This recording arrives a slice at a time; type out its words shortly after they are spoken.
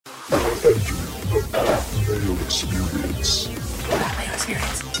Enter the Pat Mayo Experience. Pat Mayo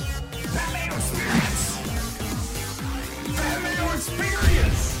Experience. Pat Mayo Experience. Pat Mayo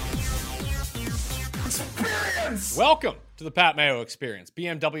Experience. Experience. Welcome to the Pat Mayo Experience.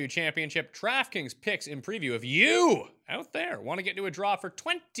 BMW Championship DraftKings picks in preview. If you out there want to get into a draw for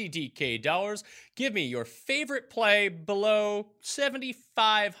 20 DK dollars, give me your favorite play below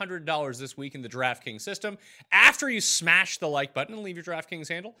 $7,500 this week in the DraftKings system after you smash the like button and leave your DraftKings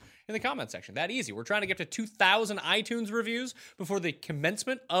handle in the comment section. That easy. We're trying to get to 2,000 iTunes reviews before the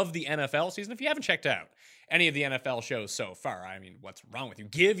commencement of the NFL season. If you haven't checked out any of the NFL shows so far, I mean, what's wrong with you?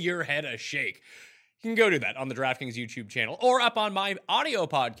 Give your head a shake. You can go do that on the DraftKings YouTube channel or up on my audio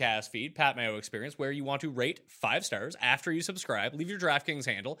podcast feed, Pat Mayo Experience, where you want to rate 5 stars after you subscribe. Leave your DraftKings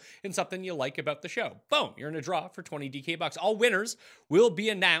handle and something you like about the show. Boom, you're in a draw for 20 DK bucks. All winners will be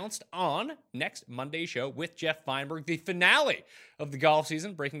announced on next Monday's show with Jeff Feinberg, the finale of the golf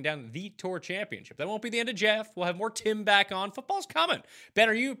season, breaking down the Tour Championship. That won't be the end of Jeff. We'll have more Tim back on. Football's coming.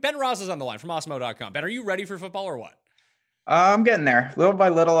 Ben Ross is on the line from Osmo.com. Ben, are you ready for football or what? I'm getting there. Little by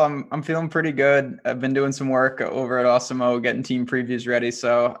little, I'm feeling pretty good. I've been doing some work over at Osmo, getting team previews ready.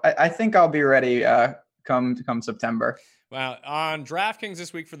 So I think I'll be ready come September. Well, on DraftKings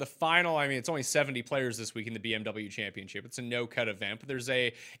this week for the final, I mean, it's only 70 players this week in the BMW Championship. It's a no-cut event, but there's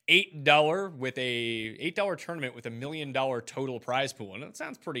a $8 tournament with $1 million total prize pool, and it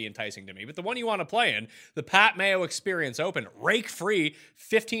sounds pretty enticing to me. But the one you want to play in, the Pat Mayo Experience Open, rake free,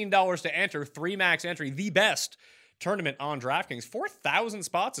 $15 to enter, 3 max entry, the best tournament on DraftKings, 4,000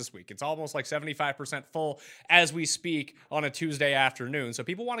 spots this week. It's almost like 75% full as we speak on a Tuesday afternoon. So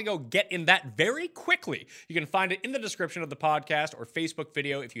people want to go get in that very quickly. You can find it in the description of the podcast or Facebook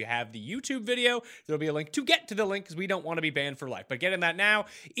video. If you have the YouTube video, there'll be a link to get to the link because we don't want to be banned for life. But get in that now,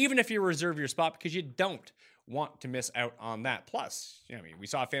 even if you reserve your spot, because you don't want to miss out on that. Plus, I mean, we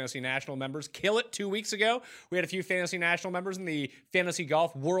saw Fantasy National members kill it 2 weeks ago. We had a few Fantasy National members in the Fantasy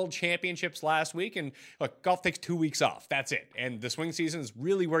Golf World Championships last week. And look, golf takes 2 weeks off. That's it. And the swing season is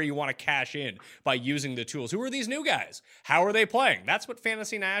really where you want to cash in by using the tools. Who are these new guys? How are they playing? That's what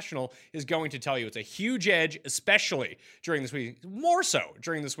Fantasy National is going to tell you. It's a huge edge, especially during this week, more so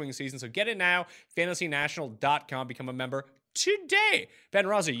during the swing season. So get it now, fantasynational.com. Become a member today. Ben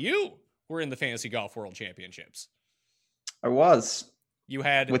Rozzi, you were in the Fantasy Golf World Championships. I was. You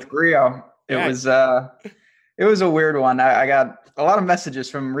had with Griot. It was a weird one. I got a lot of messages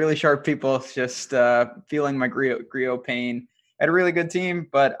from really sharp people just feeling my Griot pain. Had a really good team,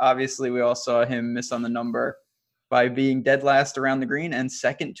 but obviously we all saw him miss on the number by being dead last around the green and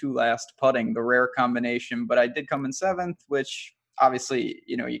second to last putting, the rare combination. But I did come in 7th, which obviously,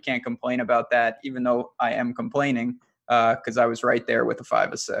 you can't complain about that, even though I am complaining because I was right there with a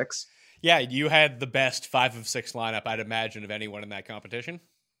 5 of 6. Yeah, you had the best 5 of 6 lineup, I'd imagine, of anyone in that competition.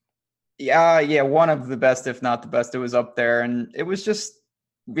 Yeah, one of the best, if not the best. It was up there, and it was just,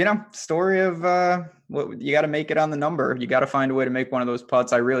 story of you got to make it on the number. You got to find a way to make one of those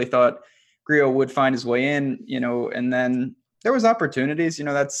putts. I really thought Griot would find his way in, and then there was opportunities.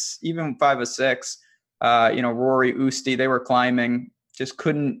 That's even 5 of 6. Rory, Usti, they were climbing, just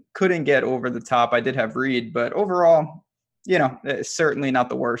couldn't get over the top. I did have Reed, but overall, it's certainly not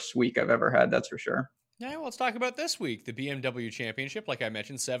the worst week I've ever had. That's for sure. Yeah, well, let's talk about this week. The BMW Championship, like I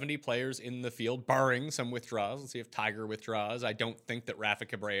mentioned, 70 players in the field, barring some withdrawals. Let's see if Tiger withdraws. I don't think that Rafa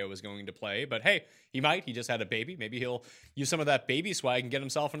Cabrera is going to play, but hey, he might. He just had a baby. Maybe he'll use some of that baby swag and get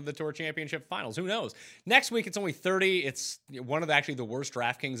himself into the Tour Championship finals. Who knows? Next week, it's only 30. It's one of the worst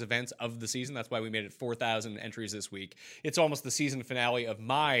DraftKings events of the season. That's why we made it 4,000 entries this week. It's almost the season finale of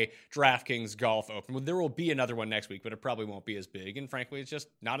my DraftKings Golf Open. There will be another one next week, but it probably won't be as big. And frankly, it's just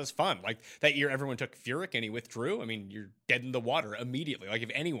not as fun. Like that year, everyone took Furyk and he withdrew. I mean, you're dead in the water immediately. Like if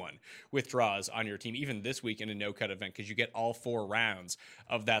anyone withdraws on your team, even this week in a no-cut event, because you get all 4 rounds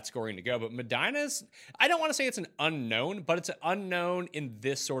of that scoring to go. But Medina's, I don't want to say it's an unknown, but it's an unknown in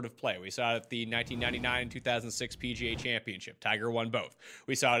this sort of play. We saw it at the 1999 and 2006 PGA Championship. Tiger won both.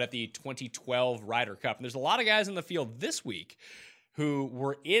 We saw it at the 2012 Ryder Cup. And there's a lot of guys in the field this week who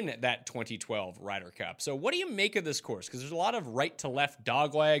were in that 2012 Ryder Cup. So what do you make of this course? Because there's a lot of right to left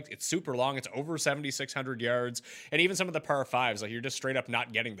doglegs. It's super long. It's over 7,600 yards. And even some of the par 5s, like you're just straight up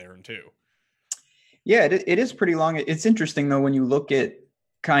not getting there in 2. Yeah, it is pretty long. It's interesting, though, when you look at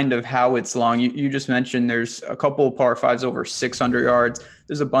kind of how it's long. You just mentioned there's a couple of par 5s over 600 yards.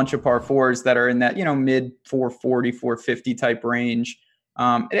 There's a bunch of par 4s that are in that, mid 440, 450 type range.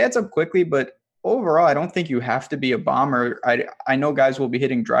 It adds up quickly, but overall, I don't think you have to be a bomber. I know guys will be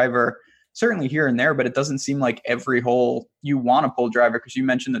hitting driver certainly here and there, but it doesn't seem like every hole you want to pull driver because you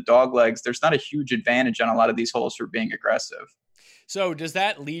mentioned the dog legs. There's not a huge advantage on a lot of these holes for being aggressive. So does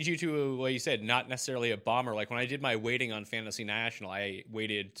that lead you to, well, you said not necessarily a bomber? Like when I did my weighting on Fantasy National, I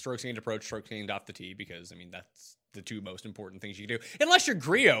weighted strokes gained approach, strokes gained off the tee, because I mean that's the two most important things you can do. Unless you're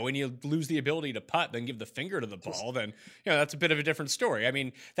Griot and you lose the ability to putt, then give the finger to the ball, then that's a bit of a different story. I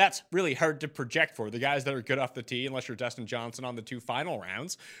mean, that's really hard to project for. The guys that are good off the tee, unless you're Dustin Johnson on the 2 final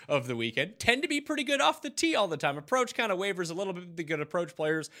rounds of the weekend, tend to be pretty good off the tee all the time. Approach kind of wavers a little bit. The good approach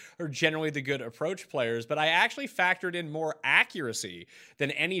players are generally the good approach players, but I actually factored in more accuracy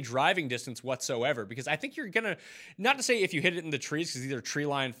than any driving distance whatsoever, because I think you're going to, not to say if you hit it in the trees, because these are tree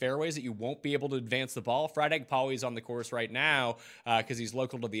line fairways, that you won't be able to advance the ball. Fried Egg Polly's on the course right now because he's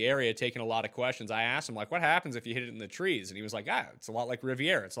local to the area, taking a lot of questions. I asked him, like, what happens if you hit it in the trees? And he was like, it's a lot like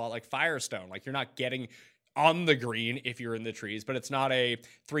Riviera. It's a lot like Firestone. Like, you're not getting on the green if you're in the trees, but it's not a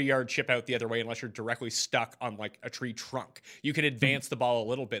 3-yard chip out the other way unless you're directly stuck on like a tree trunk. You can advance the ball a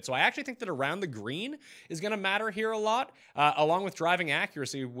little bit. So I actually think that around the green is going to matter here a lot, along with driving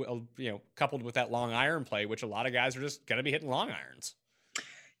accuracy, coupled with that long iron play, which a lot of guys are just going to be hitting long irons.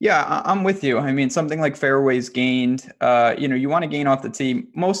 Yeah, I'm with you. I mean, something like fairways gained, you want to gain off the tee.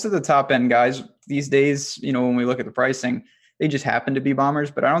 Most of the top end guys these days, when we look at the pricing, they just happen to be bombers,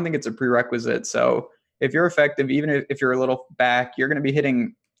 but I don't think it's a prerequisite. So if you're effective, even if you're a little back, you're going to be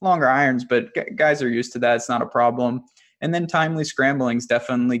hitting longer irons, but guys are used to that. It's not a problem. And then timely scrambling is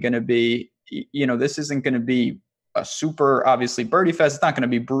definitely going to be, this isn't going to be a super, obviously, birdie fest. It's not going to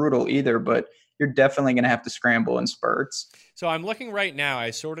be brutal either, but you're definitely going to have to scramble in spurts. So I'm looking right now.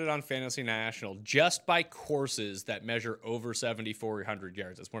 I sorted on Fantasy National just by courses that measure over 7,400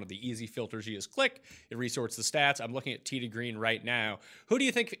 yards. It's one of the easy filters. You just click, it resorts the stats. I'm looking at tee to green right now. Who do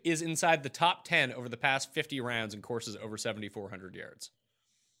you think is inside the top 10 over the past 50 rounds in courses over 7,400 yards?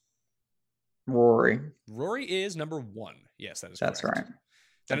 Rory. Rory is number 1. Yes, that is correct. That's right.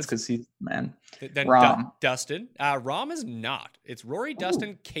 That's because he's man. Then Rahm. Dustin. Rahm is not. It's Rory,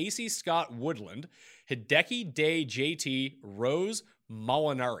 Dustin, Casey, Scott, Woodland, Hideki, Day, JT, Rose,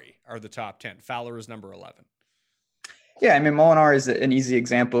 Molinari are the top 10. Fowler is number 11. Yeah, I mean, Molinari is an easy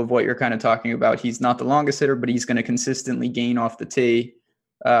example of what you're kind of talking about. He's not the longest hitter, but he's going to consistently gain off the tee.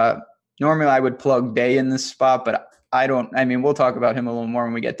 Normally, I would plug Day in this spot, but we'll talk about him a little more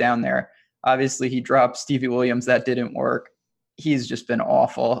when we get down there. Obviously, he dropped Stevie Williams. That didn't work. He's just been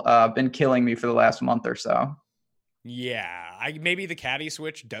awful. Been killing me for the last month or so. Yeah, maybe the caddy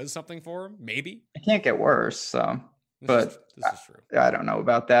switch does something for him. Maybe it can't get worse. So, this is true. I don't know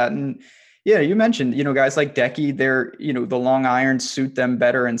about that. And yeah, you mentioned guys like Decky. They're the long irons suit them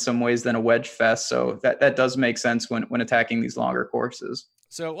better in some ways than a wedge fest. So that does make sense when attacking these longer courses.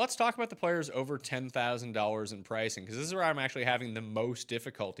 So let's talk about the players over $10,000 in pricing, because this is where I'm actually having the most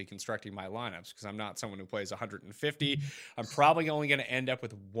difficulty constructing my lineups, because I'm not someone who plays 150. I'm probably only going to end up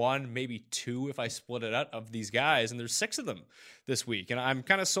with 1, maybe 2 if I split it up of these guys, and there's 6 of them this week. And I'm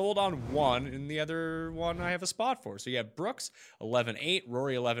kind of sold on 1, and the other one I have a spot for. So you have Brooks, 11.8,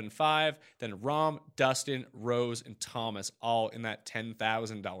 Rory, 11.5, then Rahm, Dustin, Rose, and Thomas, all in that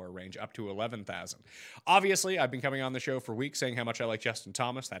 $10,000 range, up to $11,000. Obviously, I've been coming on the show for weeks saying how much I like Justin Thomas.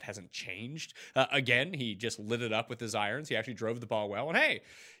 That hasn't changed. Again, he just lit it up with his irons. He actually drove the ball well. And hey,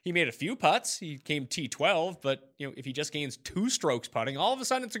 he made a few putts. He came T12, but if he just gains 2 strokes putting, all of a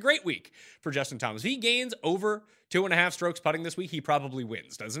sudden it's a great week for Justin Thomas. If he gains over 2.5 strokes putting this week, he probably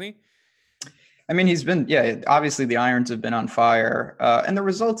wins, doesn't he? I mean, he's been, obviously the irons have been on fire. And the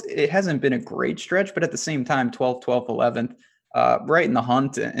results, it hasn't been a great stretch, but at the same time, 12th, 11th, right in the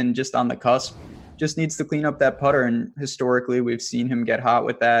hunt and just on the cusp. Just needs to clean up that putter, and historically we've seen him get hot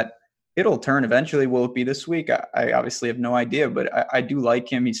with that. It'll turn eventually. Will it be this week? I obviously have no idea, but I do like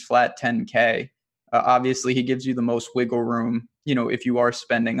him. He's flat 10K. Obviously, he gives you the most wiggle room. If you are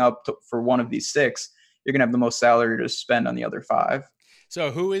spending up for one of these 6, you're gonna have the most salary to spend on the other 5.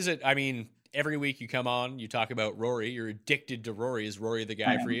 So who is it? I mean, every week you come on, you talk about Rory. You're addicted to Rory. Is Rory the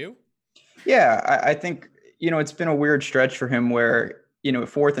guy for you? Yeah, I think it's been a weird stretch for him where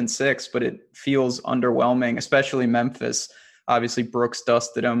 4th and 6th, but it feels underwhelming, especially Memphis. Obviously, Brooks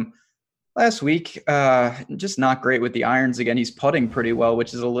dusted him last week. Just not great with the irons. Again, he's putting pretty well,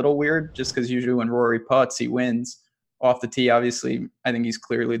 which is a little weird just because usually when Rory putts, he wins off the tee. Obviously, I think he's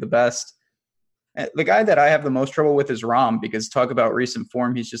clearly the best. The guy that I have the most trouble with is Rahm, because talk about recent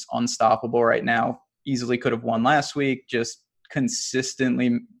form. He's just unstoppable right now. Easily could have won last week, just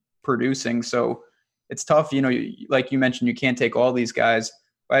consistently producing. So it's tough, like you mentioned, you can't take all these guys.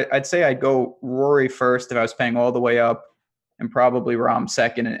 I'd say I'd go Rory first if I was paying all the way up, and probably Rahm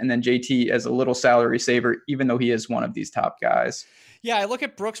second, and then JT as a little salary saver, even though he is one of these top guys. Yeah, I look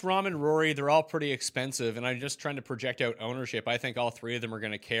at Brooks, Rahm, and Rory. They're all pretty expensive, and I'm just trying to project out ownership. I think all three of them are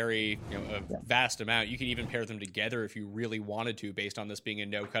going to carry a vast amount. You can even pair them together if you really wanted to, based on this being a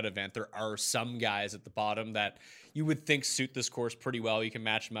no-cut event. There are some guys at the bottom that you would think suit this course pretty well. You can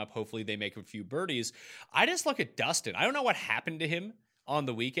match them up. Hopefully they make a few birdies. I just look at Dustin. I don't know what happened to him on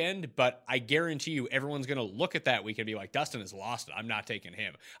the weekend, but I guarantee you everyone's going to look at that weekend and be like, Dustin has lost it. I'm not taking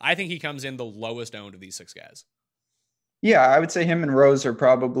him. I think he comes in the lowest owned of these six guys. Yeah, I would say him and Rose are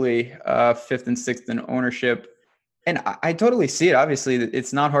probably fifth and sixth in ownership. And I totally see it. Obviously,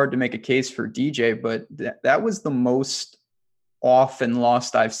 it's not hard to make a case for DJ, but that was the most often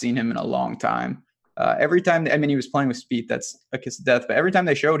lost I've seen him in a long time. Every time, I mean, he was playing with speed. That's a kiss of death. But every time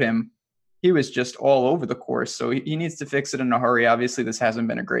they showed him, he was just all over the course. So he needs to fix it in a hurry. Obviously, this hasn't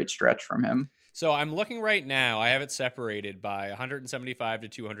been a great stretch from him. So I'm looking right now. I have it separated by 175 to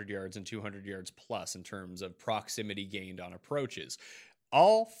 200 yards and 200 yards plus in terms of proximity gained on approaches.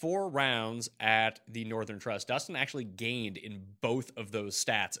 All 4 rounds at the Northern Trust, Dustin actually gained in both of those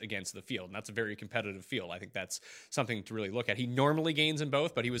stats against the field, and that's a very competitive field. I think that's something to really look at. He normally gains in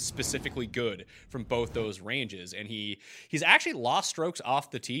both, but he was specifically good from both those ranges, and he's actually lost strokes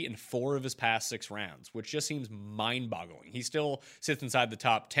off the tee in 4 of his past 6 rounds, which just seems mind-boggling. He still sits inside the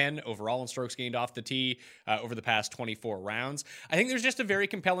top 10 overall in strokes gained off the tee over the past 24 rounds. I think there's just a very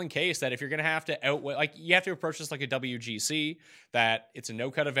compelling case that if you're going to have to outweigh, like you have to approach this like a WGC, that it's a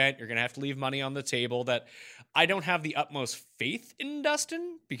no-cut event. You're going to have to leave money on the table. That I don't have the utmost faith in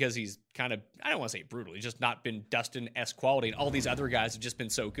Dustin because he's kind of, I don't want to say brutal. He's just not been Dustin-esque quality. And all these other guys have just been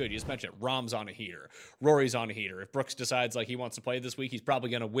so good. You just mentioned it. Rahm's on a heater. Rory's on a heater. If Brooks decides like he wants to play this week, he's probably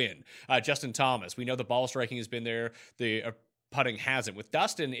going to win. Justin Thomas, we know the ball striking has been there. The putting hasn't. With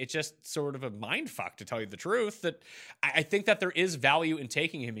Dustin, it's just sort of a mind fuck, to tell you the truth, that I think that there is value in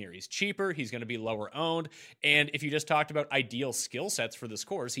taking him here. He's cheaper. He's going to be lower owned. And if you just talked about ideal skill sets for this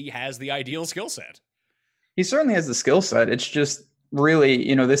course, he has the ideal skill set. He certainly has the skill set. It's just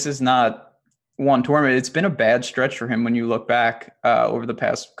really, this is not one tournament. It's been a bad stretch for him when you look back over the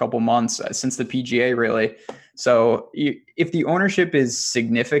past couple months since the PGA, really. So if the ownership is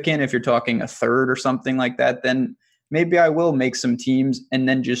significant, if you're talking a third or something like that, then maybe I will make some teams and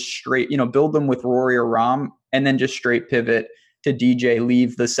then just straight, build them with Rory or Rahm and then just straight pivot to DJ,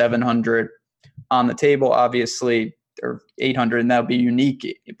 leave the 700 on the table, obviously, or 800, and that'll be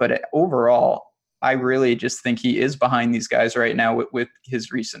unique. But overall, I really just think he is behind these guys right now with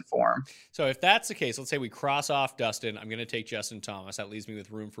his recent form. So if that's the case, let's say we cross off Dustin. I'm going to take Justin Thomas. That leaves me with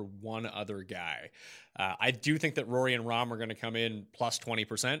room for one other guy. I do think that Rory and Rahm are going to come in plus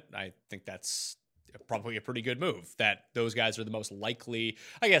 20%. I think that's probably a pretty good move, that those guys are the most likely.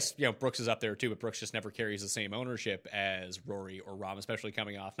 I guess, Brooks is up there too, but Brooks just never carries the same ownership as Rory or Rahm, especially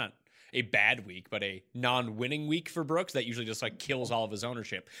coming off not a bad week, but a non-winning week for Brooks that usually just like kills all of his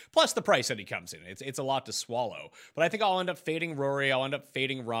ownership. Plus the price that he comes in. It's a lot to swallow. But I think I'll end up fading Rory. I'll end up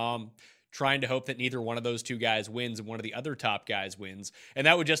fading Rahm, trying to hope that neither one of those two guys wins and one of the other top guys wins. And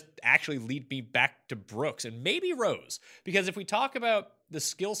that would just actually lead me back to Brooks and maybe Rose. Because if we talk about the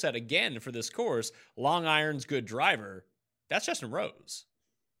skill set again for this course, long irons, good driver, that's Justin Rose.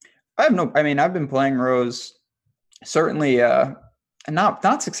 I've been playing Rose certainly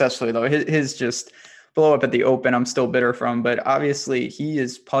not successfully though. His just blow up at the Open, I'm still bitter from, but obviously he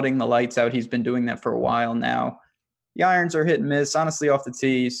is putting the lights out. He's been doing that for a while now. The irons are hit and miss. Honestly, off the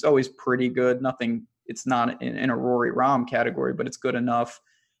tee, it's always pretty good. Nothing, it's not in a Rory Rahm category, but it's good enough.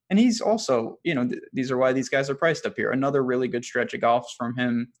 And he's also, these are why these guys are priced up here. Another really good stretch of golfs from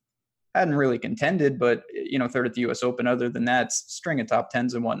him. Hadn't really contended, but, third at the U.S. Open. Other than that, string of top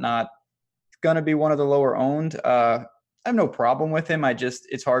tens and whatnot. It's going to be one of the lower owned. I have no problem with him.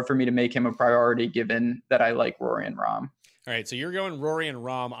 It's hard for me to make him a priority given that I like Rory and Rahm. All right, so you're going Rory and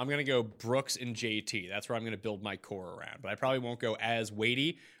Rahm. I'm going to go Brooks and JT. That's where I'm going to build my core around. But I probably won't go as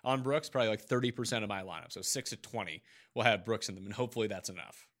weighty on Brooks, probably like 30% of my lineup. So 6 to 20 will have Brooks in them, and hopefully that's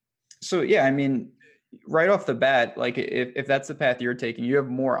enough. So, yeah, right off the bat, like if that's the path you're taking, you have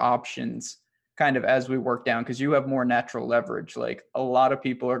more options kind of as we work down because you have more natural leverage. Like a lot of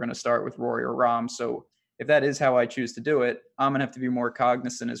people are going to start with Rory or Rahm. So if that is how I choose to do it, I'm going to have to be more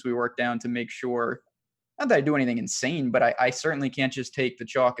cognizant as we work down to make sure, not that I do anything insane, but I certainly can't just take the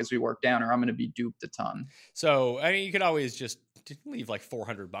chalk as we work down or I'm going to be duped a ton. So, you could always just leave like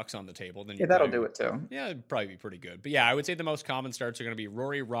 $400 on the table. Then that'll do it too. Yeah, it'd probably be pretty good. But yeah, I would say the most common starts are going to be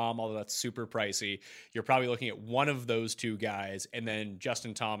Rory, Rahm, although that's super pricey. You're probably looking at one of those two guys and then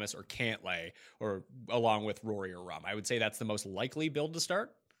Justin Thomas or Cantlay or along with Rory or Rahm. I would say that's the most likely build to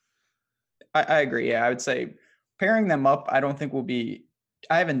start. I agree. Yeah, I would say pairing them up, I don't think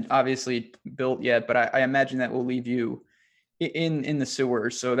I haven't obviously built yet, but I imagine that will leave you in the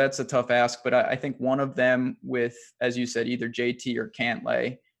sewers. So that's a tough ask. But I think one of them with, as you said, either JT or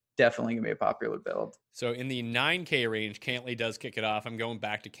Cantlay, definitely going to be a popular build. So in the 9K range, Cantlay does kick it off. I'm going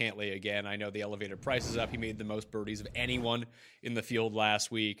back to Cantlay again. I know the elevated price is up. He made the most birdies of anyone in the field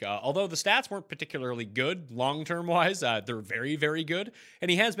last week. Although the stats weren't particularly good long-term wise, they're very, very good. And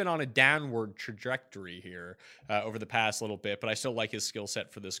he has been on a downward trajectory here over the past little bit. But I still like his skill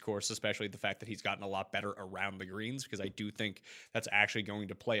set for this course, especially the fact that he's gotten a lot better around the greens, because I do think that's actually going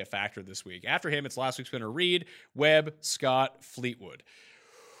to play a factor this week. After him, it's last week's winner Reed, Webb, Scott, Fleetwood.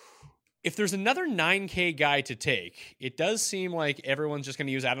 If there's another 9K guy to take, it does seem like everyone's just going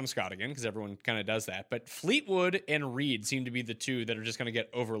to use Adam Scott again, because everyone kind of does that. But Fleetwood and Reed seem to be the two that are just going to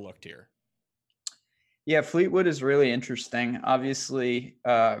get overlooked here. Yeah, Fleetwood is really interesting. Obviously,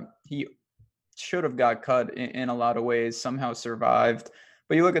 he should have got cut in a lot of ways, somehow survived.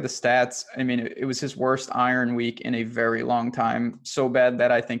 But you look at the stats, I mean, it was his worst iron week in a very long time. So bad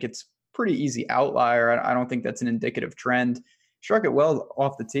that I think it's pretty easy outlier. I don't think that's an indicative trend. Struck it well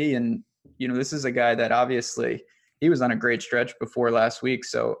off the tee, and this is a guy that obviously he was on a great stretch before last week.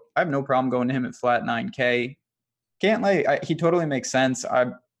 So I have no problem going to him at flat 9K. Cantlay, he totally makes sense.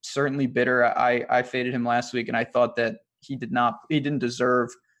 I'm certainly bitter. I faded him last week, and I thought that he didn't deserve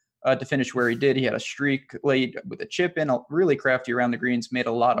to finish where he did. He had a streak late with a chip in, really crafty around the greens, made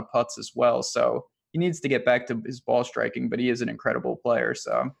a lot of putts as well. So he needs to get back to his ball striking, but he is an incredible player.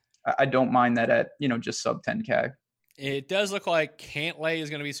 So I don't mind that at, just sub 10K. It does look like Cantlay is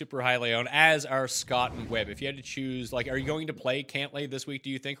going to be super highly owned, as are Scott and Webb. If you had to choose, are you going to play Cantlay this week,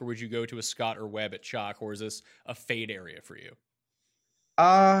 do you think, or would you go to a Scott or Webb at chalk, or is this a fade area for you?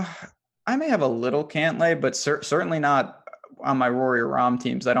 I may have a little Cantlay, but certainly not on my Rory or Rahm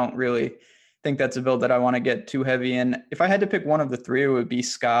teams. I don't really think that's a build that I want to get too heavy in. If I had to pick one of the three, it would be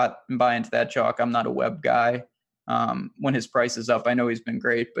Scott and buy into that chalk. I'm not a Webb guy. When his price is up, I know he's been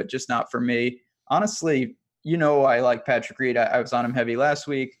great, but just not for me. Honestly, I like Patrick Reed. I was on him heavy last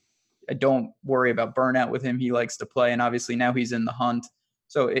week. I don't worry about burnout with him. He likes to play, and obviously now he's in the hunt.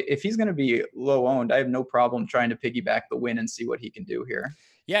 So if he's going to be low owned, I have no problem trying to piggyback the win and see what he can do here.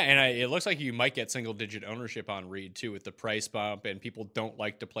 Yeah, and it looks like you might get single-digit ownership on Reed, too, with the price bump, and people don't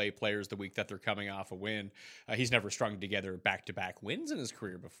like to play players the week that they're coming off a win. He's never strung together back-to-back wins in his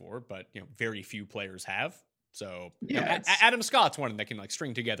career before, but very few players have. So Adam Scott's one that can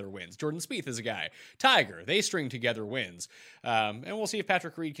string together wins. Jordan Spieth is a guy. Tiger, they string together wins. And we'll see if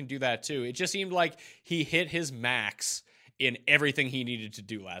Patrick Reed can do that too. It just seemed like he hit his max in everything he needed to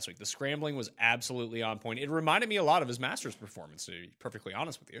do last week. The scrambling was absolutely on point. It reminded me a lot of his Masters performance, to be perfectly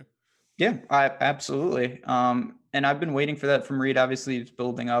honest with you. Yeah, absolutely. And I've been waiting for that from Reed. Obviously, it's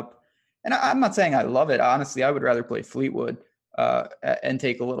building up. And I'm not saying I love it. Honestly, I would rather play Fleetwood and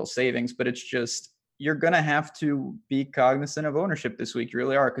take a little savings, but it's just, you're going to have to be cognizant of ownership this week. You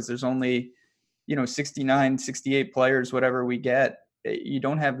really are, because there's only, 69, 68 players, whatever we get. You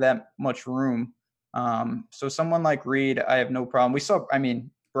don't have that much room. So someone like Reed, I have no problem.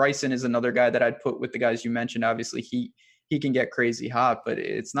 Bryson is another guy that I'd put with the guys you mentioned. Obviously, he can get crazy hot, but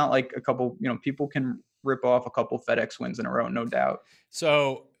it's not like a couple, people can rip off a couple FedEx wins in a row, no doubt.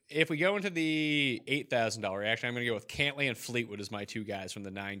 So if we go into the $8,000, actually, I'm going to go with Cantlay and Fleetwood as my two guys from the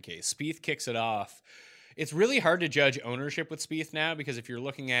 9K. Spieth kicks it off. It's really hard to judge ownership with Spieth now, because if you're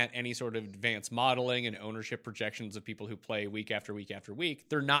looking at any sort of advanced modeling and ownership projections of people who play week after week after week,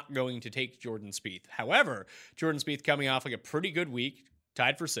 they're not going to take Jordan Spieth. However, Jordan Spieth coming off a pretty good week,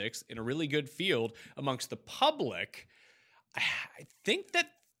 tied for sixth in a really good field amongst the public. I think that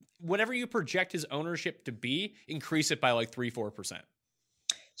whatever you project his ownership to be, increase it by 3-4%.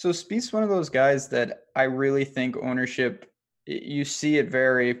 So Spieth's one of those guys that I really think ownership, you see it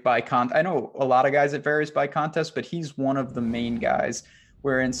vary by contest. I know a lot of guys it varies by contest, but he's one of the main guys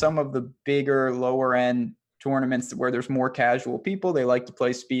where in some of the bigger, lower end tournaments where there's more casual people, they like to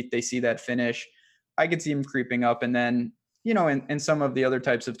play Spieth. They see that finish. I could see him creeping up. And then, in some of the other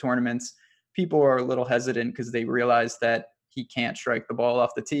types of tournaments, people are a little hesitant because they realize that he can't strike the ball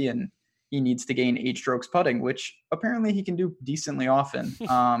off the tee and he needs to gain 8 strokes putting, which apparently he can do decently often.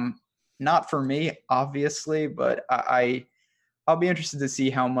 Not for me, obviously, but I'll be interested to see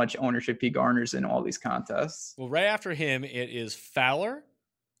how much ownership he garners in all these contests. Well, right after him, it is Fowler,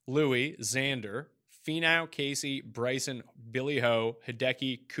 Louis, Xander, Finau, Casey, Bryson, Billy Ho,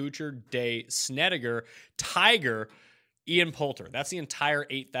 Hideki, Kuchar, Day, Snedeker, Tiger, Ian Poulter. That's the entire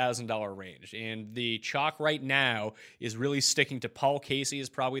 $8,000 range. And the chalk right now is really sticking to Paul Casey is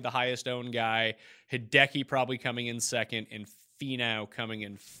probably the highest owned guy, Hideki probably coming in second, and Finau coming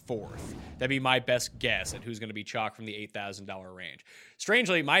in fourth. That'd be my best guess at who's going to be chalk from the $8,000 range.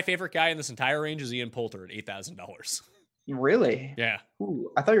 Strangely, my favorite guy in this entire range is Ian Poulter at $8,000. Really? Yeah.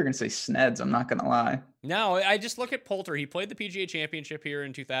 Ooh, I thought you were going to say Sneds. I'm not going to lie. No, I just look at Poulter. He played the PGA Championship here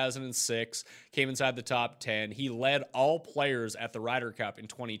in 2006, came inside the top 10. He led all players at the Ryder Cup in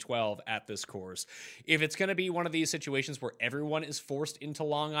 2012 at this course. If it's going to be one of these situations where everyone is forced into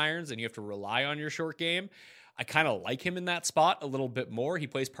long irons and you have to rely on your short game, I kind of like him in that spot a little bit more. He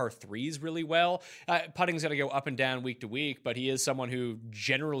plays par threes really well. Putting's going to go up and down week to week, but he is someone who,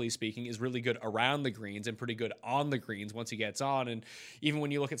 generally speaking, is really good around the greens and pretty good on the greens once he gets on. And even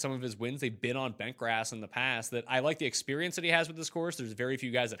when you look at some of his wins, they've been on bent grass in the past. That I like the experience that he has with this course. There's very few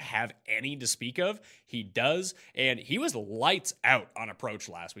guys that have any to speak of. He does, and he was lights out on approach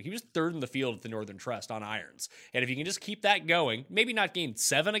last week. He was third in the field at the Northern Trust on irons. And if you can just keep that going, maybe not gain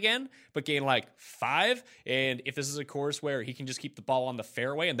 7 again, but gain like 5, and if this is a course where he can just keep the ball on the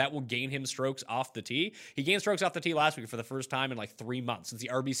fairway and that will gain him strokes off the tee. He gained strokes off the tee last week for the first time in like 3 months since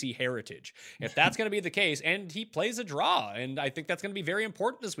the RBC Heritage. If that's going to be the case, and he plays a draw, and I think that's going to be very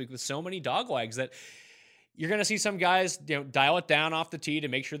important this week with so many doglegs that you're going to see some guys, dial it down off the tee to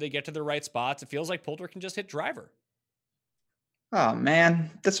make sure they get to the right spots. It feels like Poulter can just hit driver. Oh man,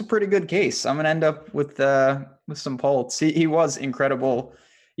 that's a pretty good case. I'm going to end up with some Pults. He was incredible.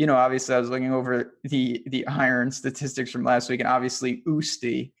 Obviously I was looking over the iron statistics from last week, and obviously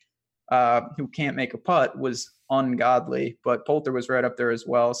Usti, who can't make a putt, was ungodly, but Poulter was right up there as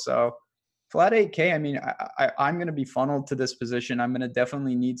well. So flat 8K, I mean, I'm going to be funneled to this position. I'm going to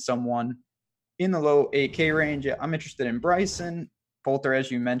definitely need someone in the low 8K range. I'm interested in Bryson. Poulter, as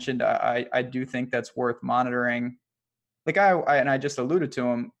you mentioned, I do think that's worth monitoring. Like I just alluded to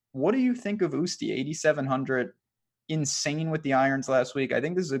him. What do you think of Usti? 8,700. Insane with the irons last week. I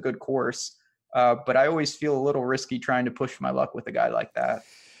think this is a good course, but I always feel a little risky trying to push my luck with a guy like that.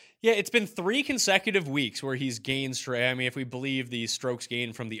 Yeah, it's been 3 consecutive weeks where he's gained I mean, if we believe the strokes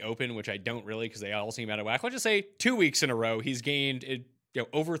gained from the Open, which I don't really because they all seem out of whack, let's just say 2 weeks in a row, he's gained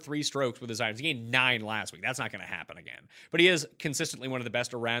over 3 strokes with his irons. He gained 9 last week. That's not going to happen again. But he is consistently one of the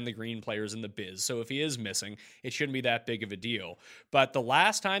best around the green players in the biz. So if he is missing, it shouldn't be that big of a deal. But the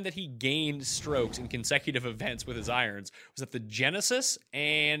last time that he gained strokes in consecutive events with his irons was at the Genesis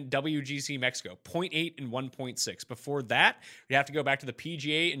and WGC Mexico, 0.8 and 1.6. Before that, we have to go back to the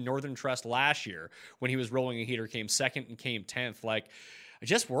PGA and Northern Trust last year when he was rolling a heater, came second and came 10th. Like, I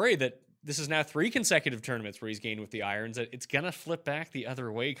just worry that this is now 3 consecutive tournaments where he's gained with the irons. It's going to flip back the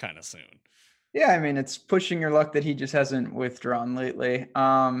other way kind of soon. Yeah, I mean, it's pushing your luck that he just hasn't withdrawn lately.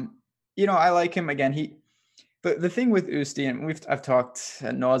 I like him again. The thing with Usti, and I've talked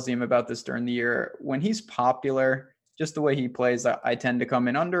ad nauseum about this during the year, when he's popular, just the way he plays, I tend to come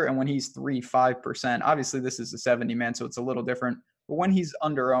in under. And when he's 3-5%, obviously this is a 70 man, so it's a little different. But when he's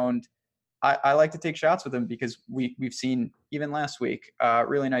under-owned, I like to take shots with him because we've seen even last week,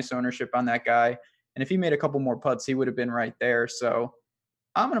 really nice ownership on that guy. And if he made a couple more putts, he would have been right there. So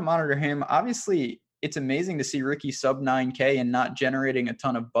I'm going to monitor him. Obviously, it's amazing to see Ricky sub 9K and not generating a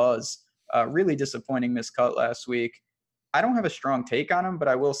ton of buzz. Really disappointing miscut last week. I don't have a strong take on him, but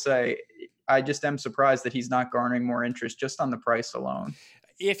I will say I just am surprised that he's not garnering more interest just on the price alone.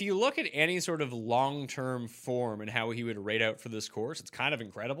 If you look at any sort of long-term form and how he would rate out for this course, it's kind of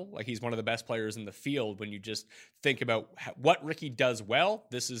incredible. Like, he's one of the best players in the field. When you just think about what Ricky does well,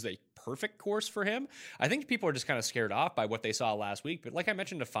 this is a perfect course for him. I think people are just kind of scared off by what they saw last week. But like I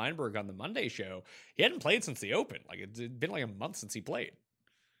mentioned to Feinberg on the Monday show, he hadn't played since the Open. Like, it's been like a month since he played.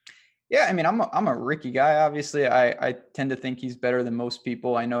 Yeah, I mean, I'm a Ricky guy. Obviously, I tend to think he's better than most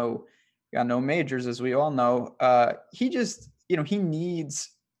people. I know, got no majors, as we all know. He just, he needs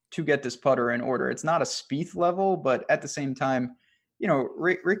to get this putter in order. It's not a Spieth level, but at the same time,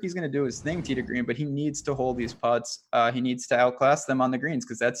 Ricky's going to do his thing tee to green, but he needs to hold these putts. He needs to outclass them on the greens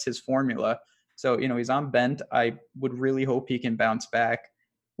because that's his formula. So, he's on bent. I would really hope he can bounce back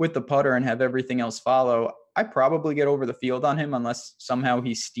with the putter and have everything else follow. I probably get over the field on him unless somehow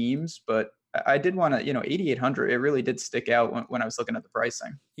he steams, but I did want to, 8,800. It really did stick out when I was looking at the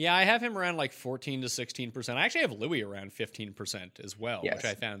pricing. Yeah, I have him around like 14 to 16%. I actually have Louis around 15% as well, yes, which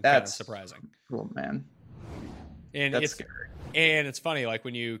I found kind of surprising. Cool, man. And that's scary. And it's funny, like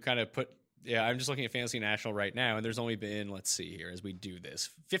when you kind of I'm just looking at Fantasy National right now, and there's only been, let's see here as we do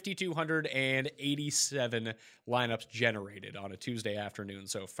this, 5,287 lineups generated on a Tuesday afternoon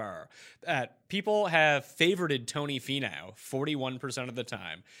so far. People have favorited Tony Finau 41% of the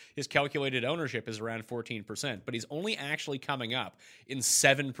time. His calculated ownership is around 14%, but he's only actually coming up in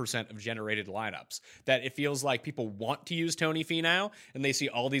 7% of generated lineups. That it feels like people want to use Tony Finau, and they see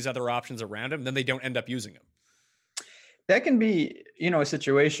all these other options around him, then they don't end up using him. That can be, a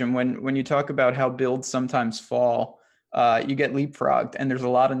situation when you talk about how builds sometimes fall. you get leapfrogged. And there's a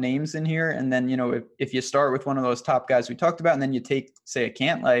lot of names in here. And then, if you start with one of those top guys we talked about, and then you take, say, a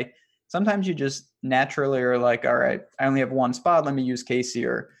Cantlay, sometimes you just naturally are like, all right, I only have one spot. Let me use Casey,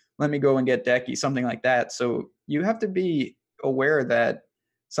 or let me go and get Decky, something like that. So you have to be aware that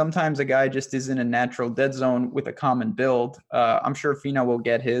sometimes a guy just is in a natural dead zone with a common build. I'm sure Finau will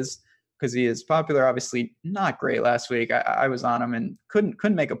get his because he is popular. Obviously not great last week. I was on him and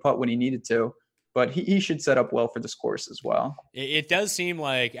couldn't make a putt when he needed to, but he should set up well for this course as well. It does seem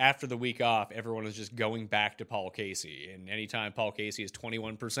like after the week off, everyone is just going back to Paul Casey. And anytime Paul Casey is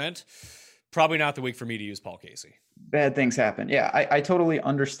 21%, probably not the week for me to use Paul Casey. Bad things happen. Yeah, I totally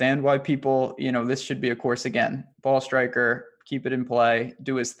understand why people, this should be a course again. Ball striker, keep it in play,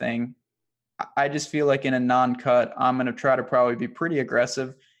 do his thing. I just feel like in a non-cut, I'm going to try to probably be pretty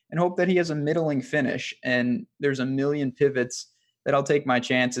aggressive and hope that he has a middling finish. And there's a million pivots that I'll take my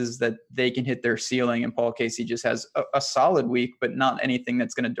chances that they can hit their ceiling. And Paul Casey just has a solid week, but not anything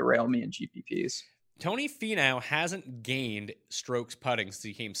that's going to derail me in GPPs. Tony Finau hasn't gained strokes putting since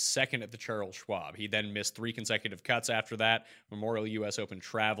he came second at the Charles Schwab. He then missed 3 consecutive cuts after that, Memorial U.S. Open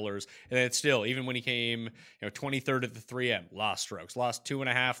Travelers. And then still, even when he came 23rd at the 3M, lost strokes. Lost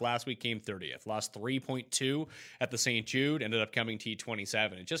 2.5 last week, came 30th. Lost 3.2 at the St. Jude, ended up coming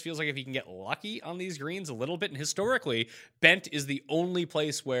T27. It just feels like if he can get lucky on these greens a little bit, and historically, Bent is the only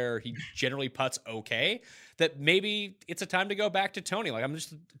place where he generally putts okay, that maybe it's a time to go back to Tony. Like, I'm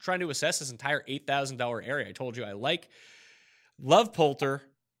just trying to assess this entire $8,000 area. I told you I love Poulter.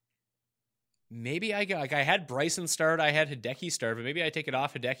 Maybe I had Bryson start, I had Hideki start, but maybe I take it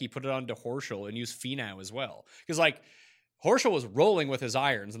off Hideki, put it on to Horschel, and use Finau as well. Because, Horschel was rolling with his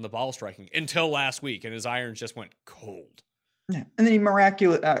irons and the ball striking until last week, and his irons just went cold. Yeah. And then he and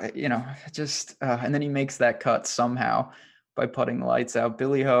then he makes that cut somehow by putting the lights out.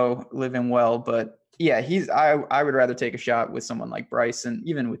 Billy Ho living well, but yeah, I would rather take a shot with someone like Bryson,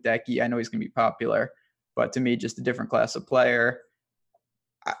 even with Decky. I know he's going to be popular, but to me, just a different class of player.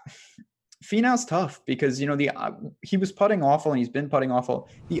 Finau's tough because, he was putting awful and he's been putting awful.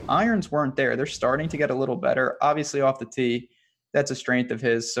 The irons weren't there. They're starting to get a little better. Obviously off the tee, that's a strength of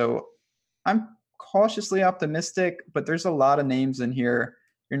his. So I'm cautiously optimistic, but there's a lot of names in here.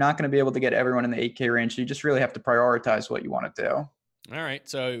 You're not going to be able to get everyone in the 8K range. So you just really have to prioritize what you want to do. All right,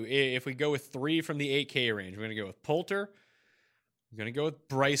 so if we go with 3 from the 8K range, we're going to go with Poulter, I'm going to go with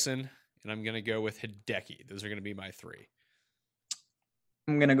Bryson, and I'm going to go with Hideki. Those are going to be my 3.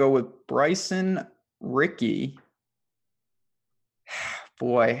 I'm going to go with Bryson, Ricky.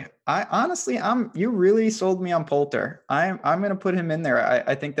 Boy, you really sold me on Poulter. I'm going to put him in there.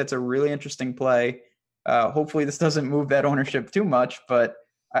 I think that's a really interesting play. Hopefully this doesn't move that ownership too much, but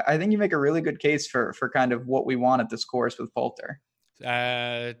I think you make a really good case for kind of what we want at this course with Poulter.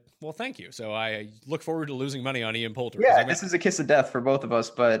 Well, thank you. So I look forward to losing money on Ian Poulter. Yeah, this is a kiss of death for both of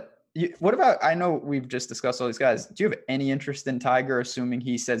us. But what about, I know we've just discussed all these guys. Do you have any interest in Tiger, assuming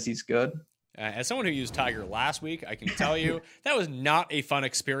he says he's good? As someone who used Tiger last week, I can tell you that was not a fun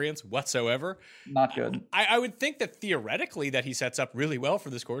experience whatsoever. Not good. I would think that theoretically that he sets up really well for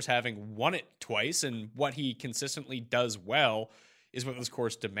this course, having won it twice, and what he consistently does well is what this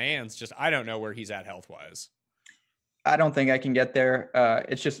course demands. Just, I don't know where he's at health-wise. I don't think I can get there.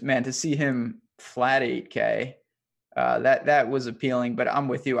 It's just, man, to see him flat 8K, that was appealing, but I'm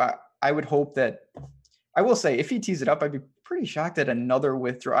with you. I would hope that, I will say, if he tees it up, I'd be pretty shocked at another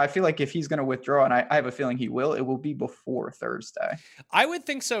withdrawal. I feel like if he's going to withdraw, and I have a feeling it will be before Thursday. I would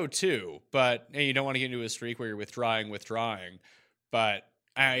think so too, but you don't want to get into a streak where you're withdrawing. But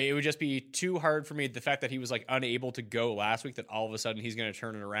it would just be too hard for me. The fact that he was unable to go last week, that all of a sudden he's going to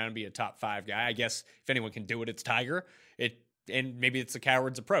turn it around and be a top 5 guy. I guess if anyone can do it, it's Tiger. And maybe it's a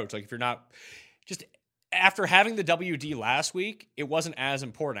coward's approach. If you're not just after having the WD last week, it wasn't as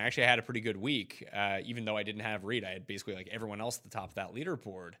important. I actually had a pretty good week, even though I didn't have Reed. I had basically everyone else at the top of that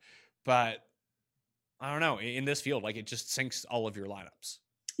leaderboard. But I don't know. In this field, it just sinks all of your lineups.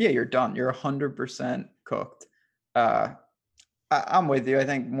 Yeah, you're done. You're 100% cooked. I'm with you. I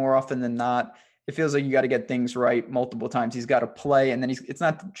think more often than not, it feels like you got to get things right multiple times. He's got to play, and then it's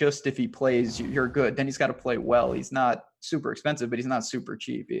not just if he plays, you're good. Then he's got to play well. He's not super expensive, but he's not super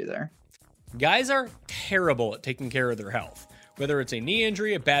cheap either. Guys are terrible at taking care of their health. Whether it's a knee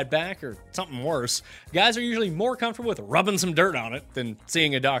injury, a bad back, or something worse, guys are usually more comfortable with rubbing some dirt on it than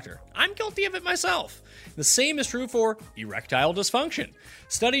seeing a doctor. I'm guilty of it myself. The same is true for erectile dysfunction.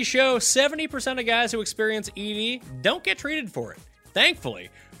 Studies show 70% of guys who experience ED don't get treated for it. Thankfully,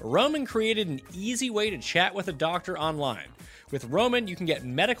 Roman created an easy way to chat with a doctor online. With Roman, you can get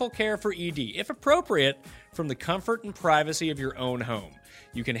medical care for ED, if appropriate, from the comfort and privacy of your own home.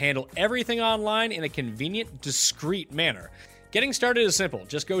 You can handle everything online in a convenient, discreet manner. Getting started is simple.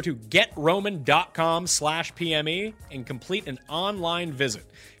 Just go to getroman.com/PME and complete an online visit.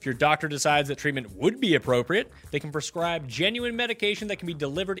 If your doctor decides that treatment would be appropriate, they can prescribe genuine medication that can be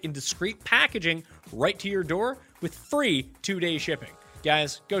delivered in discreet packaging right to your door with free 2-day shipping.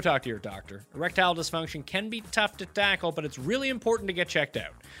 Guys, go talk to your doctor. Erectile dysfunction can be tough to tackle, but it's really important to get checked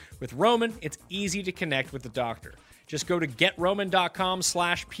out. With Roman, it's easy to connect with the doctor. Just go to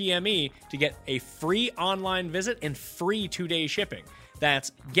getroman.com/PME to get a free online visit and free 2-day shipping.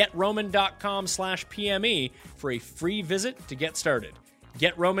 That's getroman.com/PME for a free visit to get started.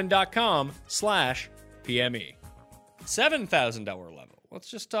 getroman.com/PME. $7,000 level. Let's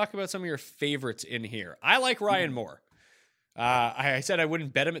just talk about some of your favorites in here. I like Ryan Moore. I said I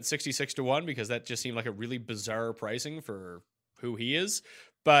wouldn't bet him at 66-1 because that just seemed like a really bizarre pricing for who he is.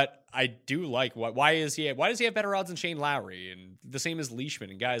 But I do like why does he have better odds than Shane Lowry and the same as Leishman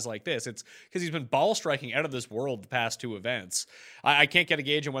and guys like this? It's because he's been ball striking out of this world the past 2 events. I can't get a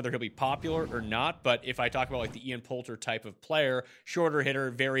gauge on whether he'll be popular or not, but if I talk about like the Ian Poulter type of player, shorter hitter,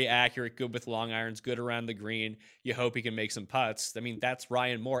 very accurate, good with long irons, good around the green, you hope he can make some putts. I mean, that's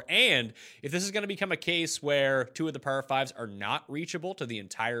Ryan Moore. And if this is going to become a case where 2 of the par 5s are not reachable to the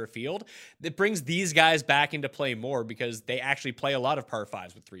entire field, it brings these guys back into play more because they actually play a lot of par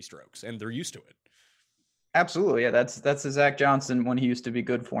 5s with 3 strokes and they're used to it. Absolutely. Yeah, that's the Zach Johnson when he used to be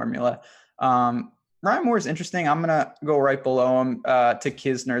good formula. Ryan Moore is interesting. I'm going to go right below him to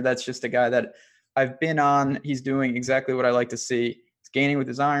Kisner. That's just a guy that I've been on. He's doing exactly what I like to see. He's gaining with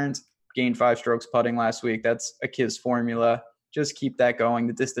his irons, gained 5 strokes putting last week. That's a Kis formula. Just keep that going.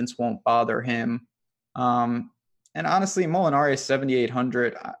 The distance won't bother him. And honestly, Molinari is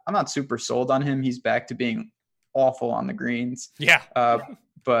 7,800. I'm not super sold on him. He's back to being awful on the greens. Yeah.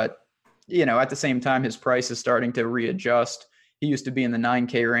 But at the same time, his price is starting to readjust. He used to be in the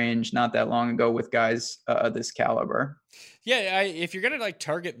 9K range not that long ago with guys this caliber. Yeah, if you're going to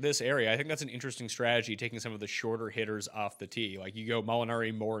target this area, I think that's an interesting strategy, taking some of the shorter hitters off the tee. Like you go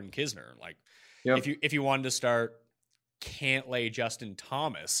Molinari, Moore, and Kisner. Yep. if you wanted to start Cantlay, Justin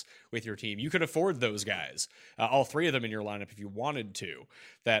Thomas with your team, you could afford those guys, all 3 of them in your lineup if you wanted to.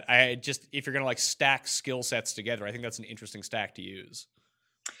 If you're going to stack skill sets together, I think that's an interesting stack to use.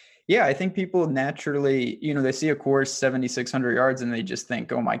 Yeah, I think people naturally, they see a course 7,600 yards and they just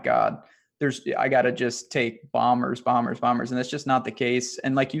think, oh my God, I got to just take bombers. And that's just not the case.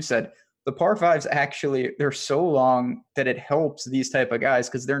 And like you said, the par 5s actually, they're so long that it helps these type of guys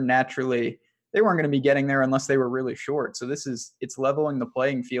because they weren't going to be getting there unless they were really short. So it's leveling the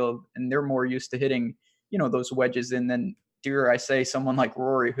playing field and they're more used to hitting, those wedges in than, dare I say, someone like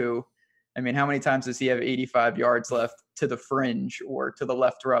Rory, who, how many times does he have 85 yards left to the fringe or to the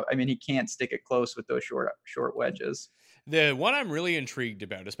left rough? He can't stick it close with those short wedges. The one I'm really intrigued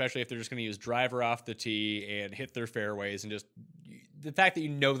about, especially if they're just going to use driver off the tee and hit their fairways and just the fact that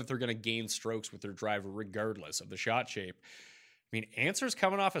that they're going to gain strokes with their driver regardless of the shot shape. Answer's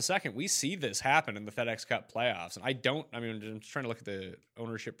coming off a second. We see this happen in the FedEx Cup playoffs. And I'm just trying to look at the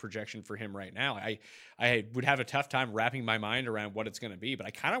ownership projection for him right now. I would have a tough time wrapping my mind around what it's going to be, but I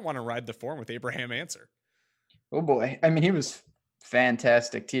kind of want to ride the form with Abraham Answer. Oh boy. He was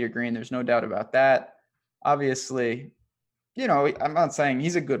fantastic tee to green. There's no doubt about that. Obviously, I'm not saying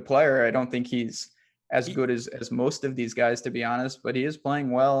he's a good player. I don't think he's as good as most of these guys, to be honest, but he is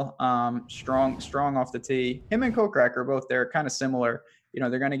playing well, strong off the tee. Him and Kokrak are both there, kind of similar.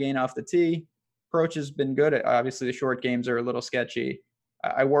 They're going to gain off the tee. Approach has been good. Obviously, the short games are a little sketchy.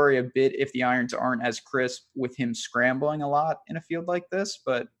 I worry a bit if the irons aren't as crisp with him scrambling a lot in a field like this,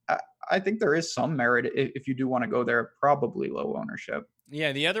 but I think there is some merit if you do want to go there, probably low ownership.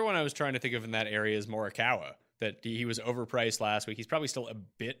 Yeah, the other one I was trying to think of in that area is Morikawa. That he was overpriced last week. He's probably still a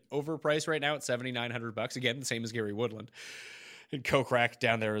bit overpriced right now at $7,900. Again, the same as Gary Woodland. And Kokrak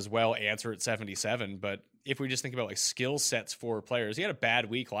down there as well, Answer at 77. But if we just think about skill sets for players, he had a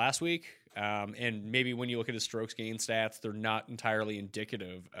bad week last week. And maybe when you look at his strokes gain stats, they're not entirely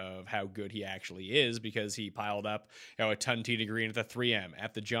indicative of how good he actually is because he piled up a ton tee to green at the 3M,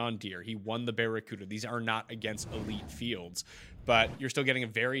 at the John Deere. He won the Barracuda. These are not against elite fields, but you're still getting a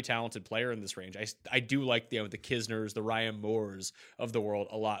very talented player in this range. I do like the Kisners, the Ryan Moores of the world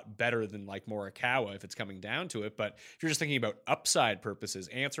a lot better than Morikawa if it's coming down to it. But if you're just thinking about upside purposes,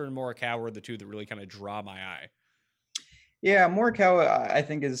 Answer and Morikawa are the 2 that really kind of draw my eye. Yeah, Morikawa, I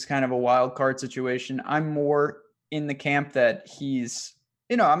think, is kind of a wild card situation. I'm more in the camp that he's,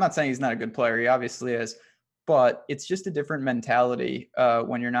 I'm not saying he's not a good player. He obviously is. but it's just a different mentality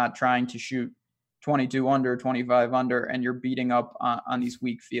when you're not trying to shoot 22 under, 25 under, and you're beating up on these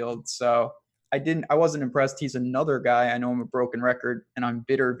weak fields. So I wasn't impressed. He's another guy. I know I'm a broken record, and I'm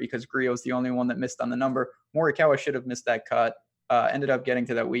bitter because Griot's the only one that missed on the number. Morikawa should have missed that cut. Ended up getting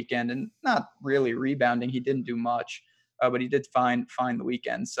to that weekend and not really rebounding. He didn't do much, but he did find the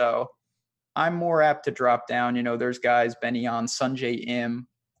weekend. So I'm more apt to drop down. There's guys, Benyon, Sunjay Im,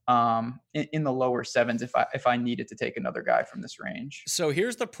 in the lower sevens if I needed to take another guy from this range. So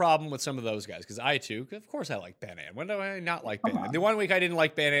here's the problem with some of those guys, because of course I like Ben An. When do I not like Ben An? The one week I didn't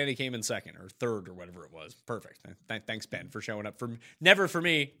like Ben An, he came in second or third or whatever it was. Perfect. Thanks, Ben, for showing up never for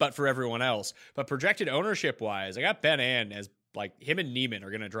me, but for everyone else. But projected ownership wise, I got Ben An as like him and Neiman are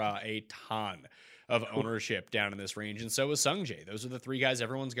going to draw a ton of ownership down in this range, and so is Sungjae. Those are the three guys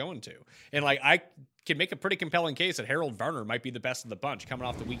everyone's going to. And like I can make a pretty compelling case that Harold Varner might be the best of the bunch coming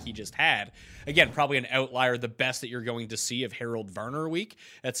off the week he just had. Again, probably an outlier, the best that you're going to see of Harold Varner week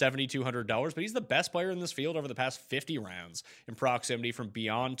at $7,200, but he's the best player in this field over the past 50 rounds in proximity from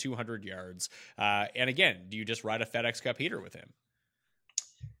beyond 200 yards. And again, do you just ride a FedEx Cup heater with him?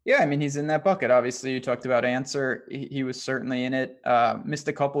 Yeah, I mean, he's in that bucket. Obviously, you talked about Answer. He was certainly in it. Missed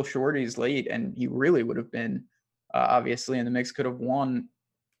a couple shorties late, and he really would have been obviously in the mix, could have won.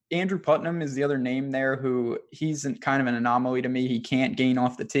 Andrew Putnam is the other name there who he's kind of an anomaly to me. He can't gain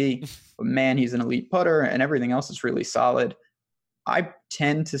off the tee, but man, he's an elite putter, and everything else is really solid. I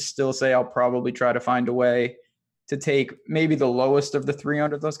tend to still say I'll probably try to find a way to take maybe the lowest of the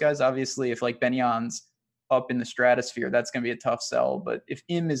 300 of those guys. Obviously, if like Benyon's up in the stratosphere, that's going to be a tough sell. But if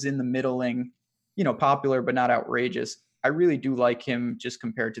Im is in the middling, popular but not outrageous, I really do like him just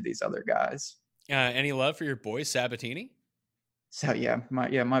compared to these other guys. Any love for your boy Sabatini? So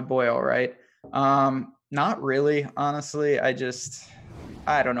my boy, all right. Not really, honestly. I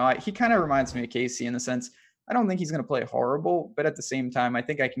don't know. He kind of reminds me of Casey in the sense I don't think he's going to play horrible, but at the same time, I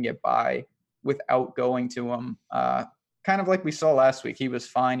think I can get by without going to him. Kind of like we saw last week. He was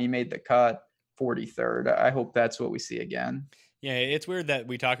fine. He made the cut. 43rd. I hope that's what we see again. Yeah, it's weird that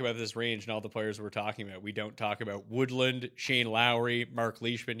we talk about this range and all the players we're talking about. We don't talk about Woodland, Shane Lowry, Mark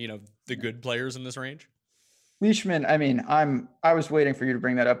Leishman, the good players in this range. Leishman, I mean, I was waiting for you to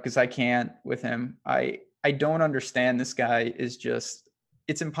bring that up because I can't with him. I don't understand. This guy is just,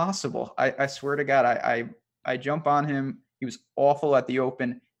 it's impossible. I swear to God, I jump on him. He was awful at the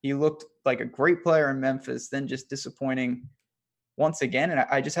Open. He looked like a great player in Memphis, then just disappointing once again. And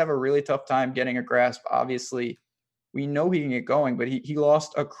I just have a really tough time getting a grasp. Obviously, we know he can get going, but he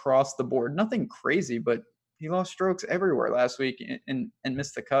lost across the board. Nothing crazy, but he lost strokes everywhere last week and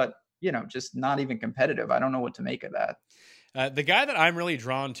missed the cut. Just not even competitive. I don't know what to make of that. The guy that I'm really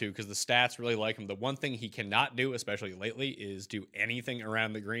drawn to, because the stats really like him, the one thing he cannot do, especially lately, is do anything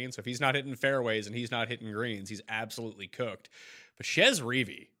around the green. So if he's not hitting fairways and he's not hitting greens, he's absolutely cooked. But Chez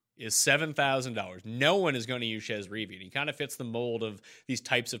Reavie is $7,000. No one is going to use Chez Reavie. And he kind of fits the mold of these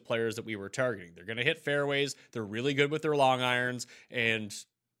types of players that we were targeting. They're going to hit fairways. They're really good with their long irons, and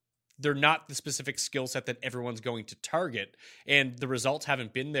they're not the specific skill set that everyone's going to target. And the results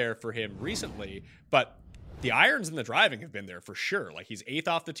haven't been there for him recently, but the irons and the driving have been there for sure. Like, he's 8th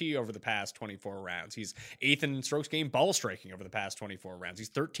off the tee over the past 24 rounds. He's 8th in strokes gained ball striking over the past 24 rounds.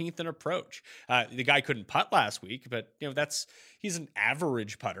 He's 13th in approach. The guy couldn't putt last week, but he's an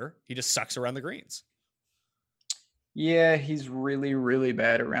average putter. He just sucks around the greens. Yeah, he's really, really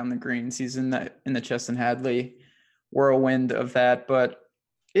bad around the greens. He's in the Cheston Hadley whirlwind of that. But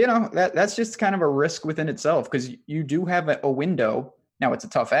that's just kind of a risk within itself, because you do have a window. Now, it's a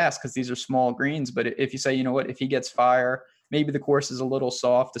tough ask because these are small greens, but if you say, if he gets fire, maybe the course is a little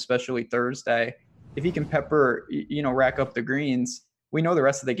soft, especially Thursday. If he can pepper, rack up the greens, we know the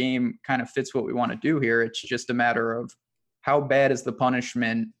rest of the game kind of fits what we want to do here. It's just a matter of how bad is the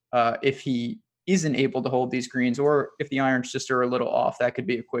punishment if he isn't able to hold these greens, or if the irons just are a little off. That could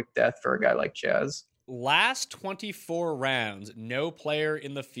be a quick death for a guy like Chez. Last 24 rounds, no player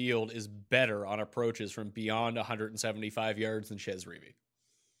in the field is better on approaches from beyond 175 yards than Chez Reavie.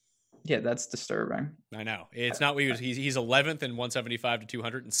 Yeah, that's disturbing. I know. It's not what he's 11th in 175 to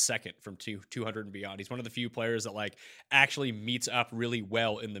 200 and 2nd from 200 and beyond. He's one of the few players that actually meets up really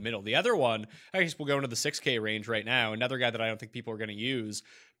well in the middle. The other one, I guess we'll go into the 6K range right now. Another guy that I don't think people are going to use,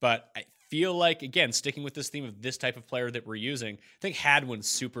 but I feel like, again, sticking with this theme of this type of player that we're using, I think Hadwin's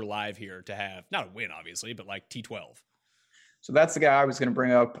super live here to have, not a win, obviously, but T12. So that's the guy I was going to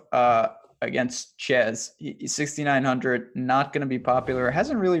bring up against Chez. He's 6,900, not going to be popular.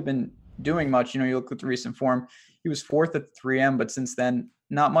 Hasn't really been doing much. You look at the recent form. He was 4th at 3M, but since then,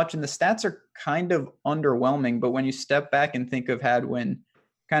 not much. And the stats are kind of underwhelming. But when you step back and think of Hadwin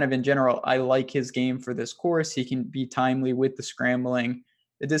kind of in general, I like his game for this course. He can be timely with the scrambling.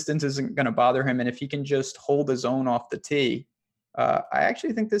 The distance isn't going to bother him. And if he can just hold his own off the tee, I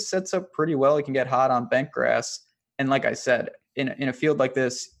actually think this sets up pretty well. He can get hot on bent grass. And like I said, in a field like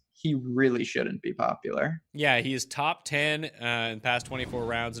this, he really shouldn't be popular. Yeah, he's top 10 in the past 24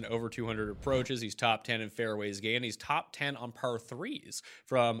 rounds and over 200 approaches. He's top 10 in fairways gained. He's top 10 on par threes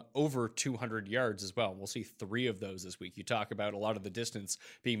from over 200 yards as well. We'll see 3 of those this week. You talk about a lot of the distance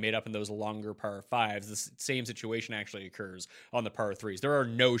being made up in those longer par fives. The same situation actually occurs on the par threes. There are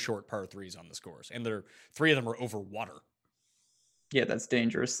no short par threes on this course, and 3 of them are over water. Yeah, that's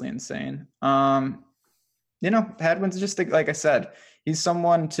dangerously insane. Hadwin's just like I said, he's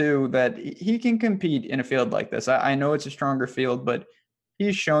someone too that he can compete in a field like this. I know it's a stronger field, but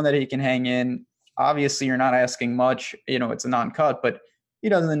he's shown that he can hang in. Obviously, you're not asking much. It's a non-cut, but he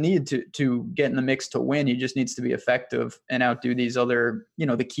doesn't need to get in the mix to win. He just needs to be effective and outdo these other, the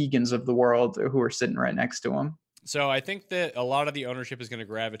Keegans of the world who are sitting right next to him. So I think that a lot of the ownership is going to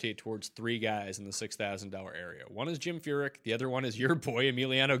gravitate towards 3 guys in the $6,000 area. One is Jim Furyk. The other one is your boy,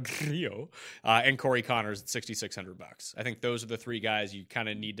 Emiliano Grillo, and Corey Connors at $6,600. I think those are the 3 guys you kind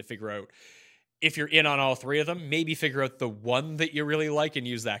of need to figure out. If you're in on all 3 of them, maybe figure out the one that you really like and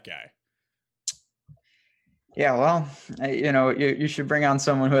use that guy. Yeah, well, you should bring on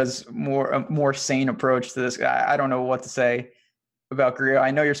someone who has a more sane approach to this guy. I don't know what to say about Grillo.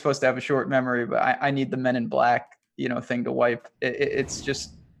 I know you're supposed to have a short memory, but I need the Men in Black, thing to wipe. It's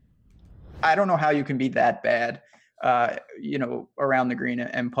just, I don't know how you can be that bad, around the green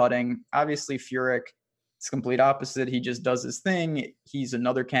and putting. Obviously, Furyk, it's complete opposite. He just does his thing. He's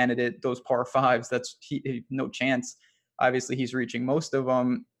another candidate. Those par fives, no chance. Obviously, he's reaching most of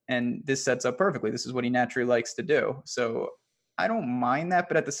them, and this sets up perfectly. This is what he naturally likes to do. So I don't mind that,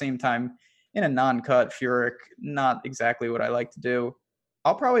 but at the same time, in a non-cut, Furyk, not exactly what I like to do.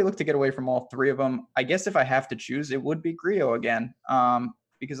 I'll probably look to get away from all 3 of them. I guess if I have to choose, it would be Grillo again,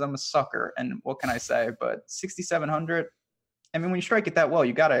 because I'm a sucker. And what can I say? But 6,700. I mean, when you strike it that well,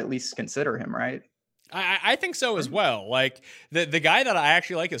 you got to at least consider him, right? I think so as well. Like the guy that I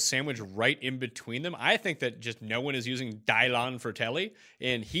actually like is sandwiched right in between them. I think that just no one is using Dylan Fratelli,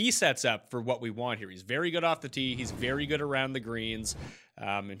 and he sets up for what we want here. He's very good off the tee. He's very good around the greens.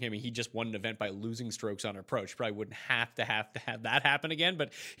 And he just won an event by losing strokes on approach. Probably wouldn't have to have that happen again,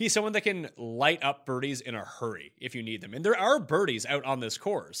 but he's someone that can light up birdies in a hurry if you need them. And there are birdies out on this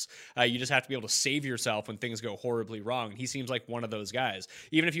course. You just have to be able to save yourself when things go horribly wrong. And he seems like one of those guys.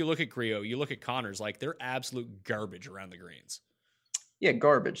 Even if you look at Grillo, you look at Connors, like they're absolute garbage around the greens. Yeah,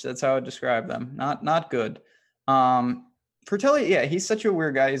 garbage. That's how I describe them. Not good. Fratelli, yeah, he's such a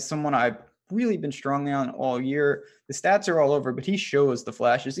weird guy. He's someone I've really been strongly on all year. The stats are all over, but he shows the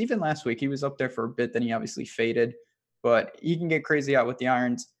flashes. Even last week, he was up there for a bit, then he obviously faded. But he can get crazy out with the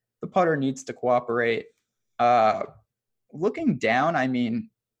irons. The putter needs to cooperate. Looking down, I mean,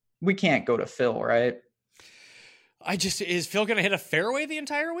 we can't go to Phil, right? Is Phil going to hit a fairway the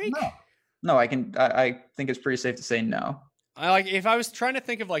entire week? No, I think it's pretty safe to say no. If I was trying to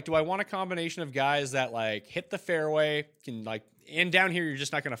think of do I want a combination of guys that hit the fairway, can and down here, you're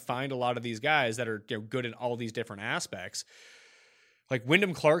just not going to find a lot of these guys that are good in all these different aspects.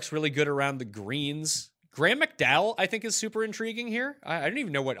 Wyndham Clark's really good around the greens. Graham McDowell, I think, is super intriguing here. I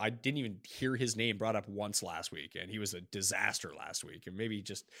didn't even hear his name brought up once last week, and he was a disaster last week. And maybe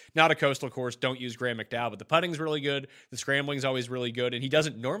just not a coastal course. Don't use Graham McDowell, but the putting's really good. The scrambling's always really good, and he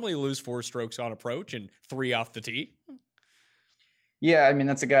doesn't normally lose 4 strokes on approach and 3 off the tee. Yeah, I mean,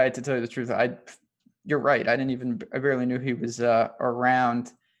 that's a guy, to tell you the truth, you're right. I barely knew he was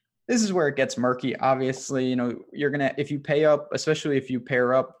around. This is where it gets murky. Obviously, you're going to, if you pay up, especially if you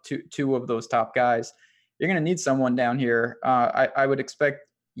pair up two of those top guys, you're going to need someone down here. I would expect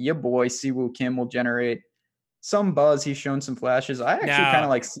your boy, Siwoo Kim, will generate some buzz. He's shown some flashes. I actually kind of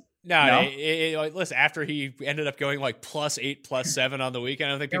like. Listen, after he ended up going +8, +7 on the weekend,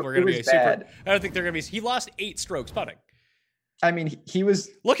 I don't think people are going to be super. I don't think they're going to be. He lost 8 strokes putting. I mean, he was.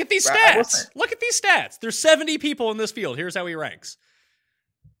 Look at these stats. Look at these stats. There's 70 people in this field. Here's how he ranks.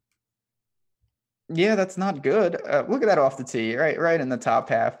 Yeah, that's not good. Look at that off the tee, right in the top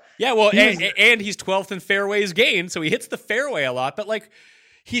half. Yeah, well, and he's 12th in fairways gained, so he hits the fairway a lot. But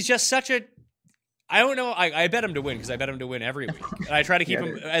he's just such a. I don't know. I bet him to win because I bet him to win every week. And I try to keep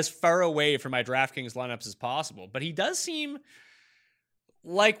him as far away from my DraftKings lineups as possible. But he does seem.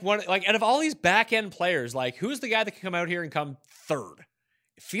 Out of all these back end players, who's the guy that can come out here and come third?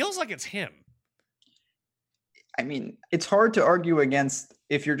 It feels like it's him. I mean, it's hard to argue against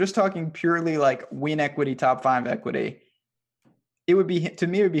if you're just talking purely win equity, top 5 equity. It would be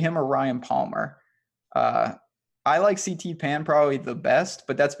him or Ryan Palmer. I like CT Pan probably the best,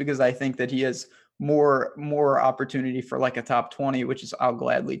 but that's because I think that he has more opportunity for like a top 20, which is I'll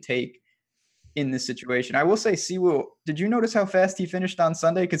gladly take in this situation. I will say, Siwoo, did you notice how fast he finished on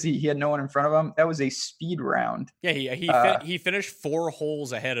Sunday? Because he had no one in front of him. That was a speed round. Yeah, he finished 4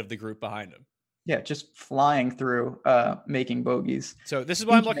 holes ahead of the group behind him. Yeah, just flying through, making bogeys. So this is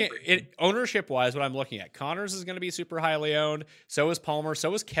what I'm looking at. Ownership-wise, what I'm looking at. Connors is going to be super highly owned. So is Palmer.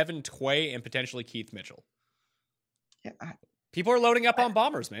 So is Kevin Tway and potentially Keith Mitchell. Yeah, people are loading up on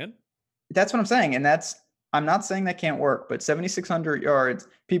bombers, man. That's what I'm saying. And I'm not saying that can't work, but 7,600 yards,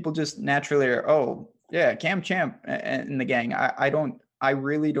 people just naturally are, oh, yeah, Cam Champ and the gang. I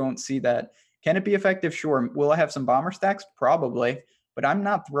really don't see that. Can it be effective? Sure. Will I have some bomber stacks? Probably. But I'm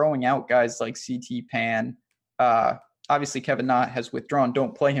not throwing out guys like CT Pan. Obviously, Kevin Knott has withdrawn.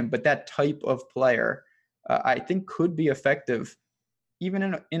 Don't play him. But that type of player, I think, could be effective.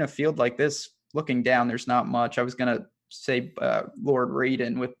 Even in a field like this, looking down, there's not much. I was going to say Lord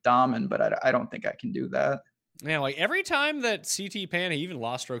Raiden with Dahmen, but I don't think I can do that. Yeah, like every time that CT Pan, he even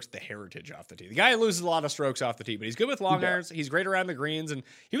lost strokes the heritage off the tee. The guy loses a lot of strokes off the tee, but he's good with long irons. He's great around the greens, and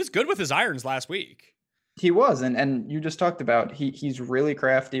he was good with his irons last week. He was, and you just talked about he's really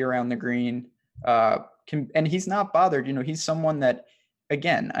crafty around the green, and he's not bothered. He's someone that,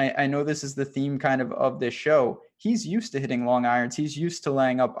 again, I know this is the theme kind of this show. He's used to hitting long irons. He's used to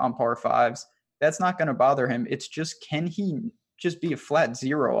laying up on par fives. That's not going to bother him. It's just, can he just be a flat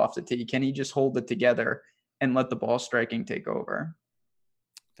zero off the tee? Can he just hold it together and let the ball striking take over?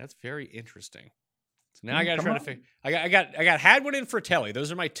 That's very interesting. So now I got to try to figure. I got Hadwin and Fratelli.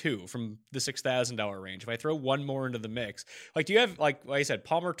 Those are my 2 from the $6,000 range. If I throw one more into the mix, like, do you have like I said,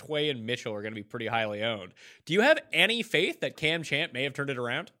 Palmer, Tway, and Mitchell are going to be pretty highly owned. Do you have any faith that Cam Champ may have turned it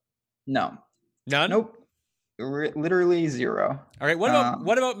around? No. None. Nope. Literally zero. All right.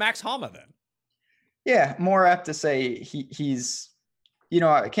 What about Max Homa then? Yeah, more apt to say he's,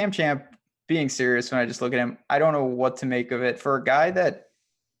 Cam Champ, being serious, when I just look at him, I don't know what to make of it. For a guy that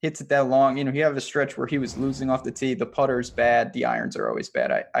hits it that long, he had a stretch where he was losing off the tee. The putter's bad. The irons are always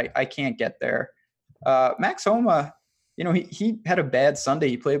bad. I can't get there. Max Homa, he had a bad Sunday.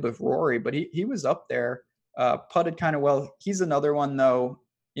 He played with Rory, but he was up there, putted kind of well. He's another one, though.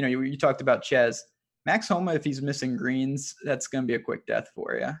 You talked about Ches. Max Homa, if he's missing greens, that's going to be a quick death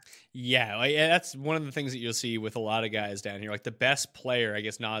for you. Yeah, that's one of the things that you'll see with a lot of guys down here. Like the best player, I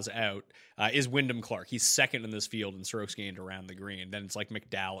guess, Nas out, is Wyndham Clark. He's second in this field in strokes gained around the green. Then it's like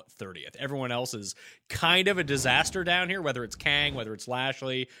McDowell at 30th. Everyone else is kind of a disaster down here, whether it's Kang, whether it's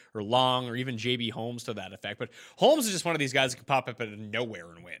Lashley, or Long, or even JB Holmes to that effect. But Holmes is just one of these guys that can pop up out of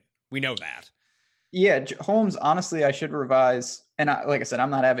nowhere and win. We know that. Yeah, Holmes, honestly, I should revise. And like I said, I'm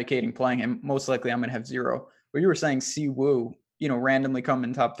not advocating playing him. Most likely I'm going to have 0. But you were saying Siwoo, randomly come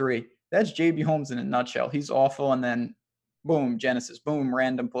in top 3. That's JB Holmes in a nutshell. He's awful. And then boom, Genesis, boom,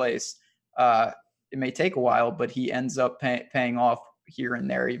 random place. It may take a while, but he ends up paying off here and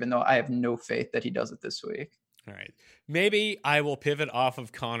there, even though I have no faith that he does it this week. All right. Maybe I will pivot off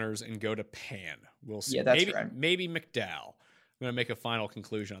of Connors and go to Pan. We'll see. Yeah, that's right. Maybe McDowell. I'm going to make a final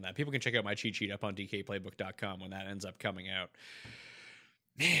conclusion on that. People can check out my cheat sheet up on dkplaybook.com when that ends up coming out.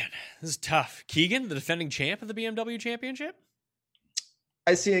 Man, this is tough. Keegan, the defending champ of the BMW Championship?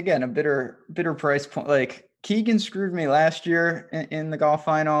 I see, again, a bitter price point. Like, Keegan screwed me last year in the golf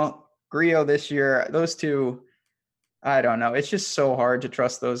final. Griot this year. Those two, I don't know. It's just so hard to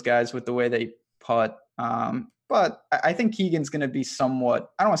trust those guys with the way they putt. But I think Keegan's going to be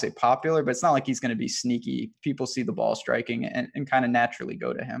somewhat, I don't want to say popular, but it's not like he's going to be sneaky. People see the ball striking and kind of naturally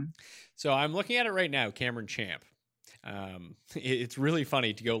go to him. So I'm looking at it right now, Cameron Champ. It's really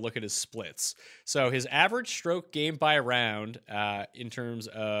funny to go look at his splits. So his average stroke gained by round in terms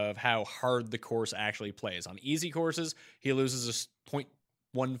of how hard the course actually plays. On easy courses, he loses a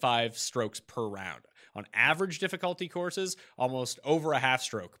 0.15 strokes per round. On average difficulty courses, almost over a half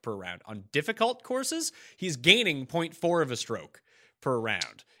stroke per round. On difficult courses, he's gaining 0.4 of a stroke per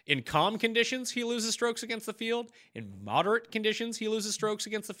round. In calm conditions, he loses strokes against the field. In moderate conditions, he loses strokes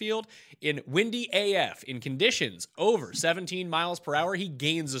against the field. In windy AF, in conditions over 17 miles per hour, he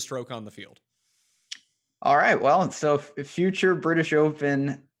gains a stroke on the field. All right. Well, so future British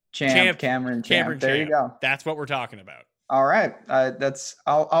Open champ Cameron Champ. There you go. That's what we're talking about. All right.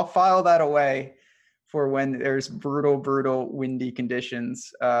 I'll file that away for when there's brutal, windy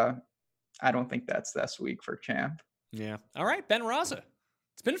conditions. I don't think that's this week for Champ. Yeah. All right, Ben Raza.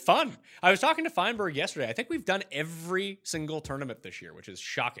 It's been fun. I was talking to Feinberg yesterday. I think we've done every single tournament this year, which is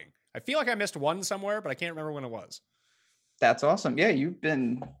shocking. I feel like I missed one somewhere, but I can't remember when it was. That's awesome. Yeah, you've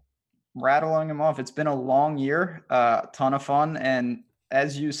been rattling them off. It's been a long year, ton of fun. And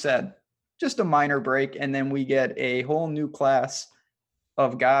as you said, just a minor break, and then we get a whole new class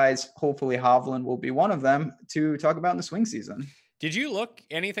of guys. Hopefully Hovland will be one of them to talk about in the swing season. Did you look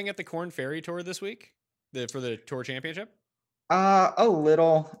anything at the Korn Ferry Tour this week for the Tour Championship? A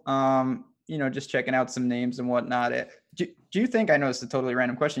little, just checking out some names and whatnot. Do you think, I know it's a totally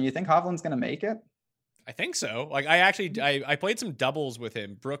random question, you think Hovland's going to make it? I think so. Like I played some doubles with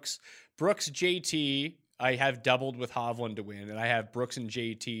him. Brooks JT, I have doubled with Hovland to win, and I have Brooks and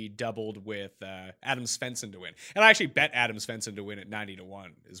JT doubled with Adam Svensson to win. And I actually bet Adam Svensson to win at 90-1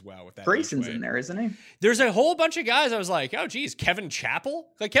 as well with that. Grayson's in there, isn't he? There's a whole bunch of guys I was like, oh geez, Kevin Chappell?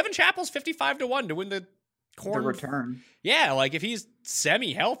 Like Kevin Chappell's 55-1 to win the Korn. The return. Yeah, like if he's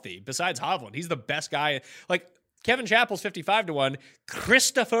semi-healthy, besides Hovland, he's the best guy. Like Kevin Chappell's 55-1.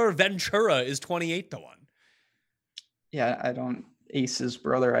 Christopher Ventura is 28-1. Yeah, I don't Ace's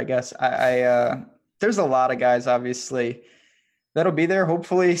brother, I guess. I there's a lot of guys, obviously, that'll be there.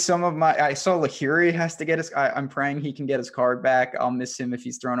 Hopefully, I saw Lahiri has to get his. I'm praying he can get his card back. I'll miss him if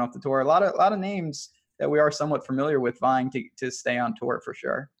he's thrown off the tour. A lot of names that we are somewhat familiar with vying to stay on tour for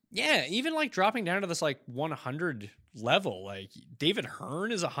sure. Yeah, even like dropping down to this like 100 level, like David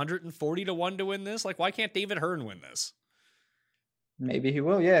Hearn is 140-1 to win this. Like, why can't David Hearn win this? Maybe he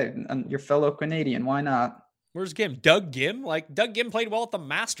will. Yeah, and your fellow Canadian. Why not? Where's Gim? Doug Gim? Like, Doug Gim played well at the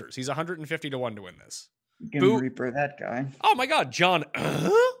Masters. He's 150-1 to win this. Gim Reaper, that guy. Oh my God, John. I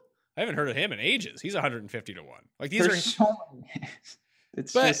haven't heard of him in ages. He's 150-1. Like these There's are so many.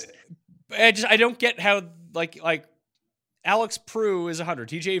 I don't get how like Alex Prue is 100.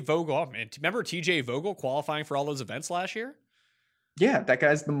 TJ Vogel. Oh man, remember TJ Vogel qualifying for all those events last year? Yeah, that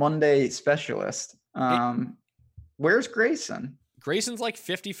guy's the Monday specialist. Where's Grayson? Grayson's like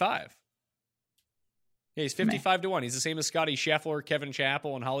 55. Yeah, he's 55-1. He's the same as Scotty Scheffler, Kevin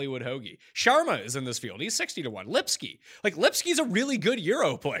Chappell, and Hollywood Hoagie. Sharma is in this field. He's 60-1. Lipsky. Like, Lipsky's a really good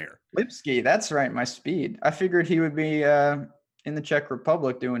Euro player. Lipsky, that's right, my speed. I figured he would be in the Czech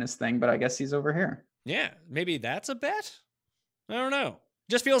Republic doing his thing, but I guess he's over here. Yeah, maybe that's a bet? I don't know.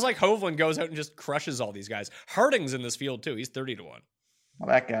 Just feels like Hovland goes out and just crushes all these guys. Harding's in this field, too. He's 30-1. Well,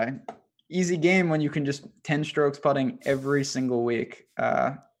 that guy. Easy game when you can just 10 strokes putting every single week.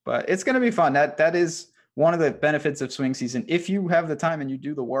 But it's going to be fun. That is one of the benefits of swing season. If you have the time and you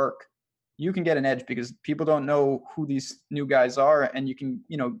do the work, you can get an edge because people don't know who these new guys are, and you can,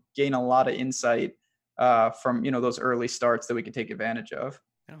 gain a lot of insight from, those early starts that we can take advantage of.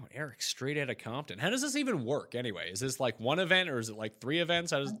 Oh, Eric, straight out of Compton. How does this even work anyway? Is this like one event or is it like 3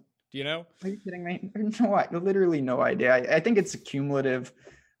 events? Do you know? Are you kidding me? No, literally no idea. I think it's cumulative.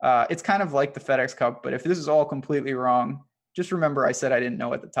 It's kind of like the FedEx Cup, but if this is all completely wrong, just remember I said I didn't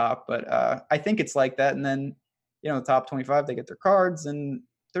know at the top, but I think it's like that. And then, the top 25, they get their cards, and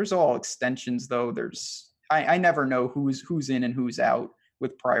there's all extensions though. I never know who's in and who's out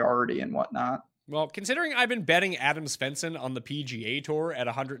with priority and whatnot. Well, considering I've been betting Adam Svensson on the PGA Tour at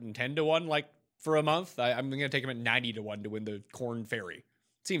 110-1, like for a month, I'm going to take him at 90-1 to win the Korn Ferry.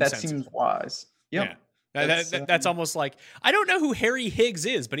 Seems wise. Yep. Yeah. That's almost like, I don't know who Harry Higgs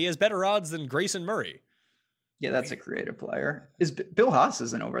is, but he has better odds than Grayson Murray. Yeah, that's a creative player. Is Bill Haas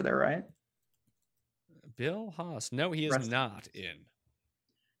isn't over there, right? Bill Haas. No, he is not in.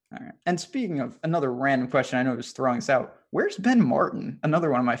 All right. And speaking of another random question, I know just throwing this out. Where's Ben Martin?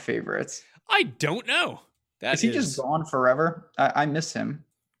 Another one of my favorites. I don't know. Is he just gone forever? I miss him.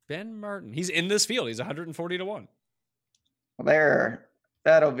 Ben Martin. He's in this field. He's 140-1. Well,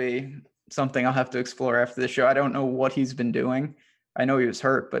 that'll be something I'll have to explore after the show. I don't know what he's been doing. I know he was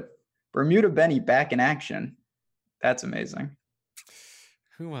hurt, but Bermuda Benny back in action. That's amazing.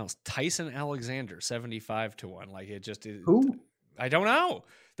 Who else? Tyson Alexander, 75-1. Like it just is. Who? I don't know.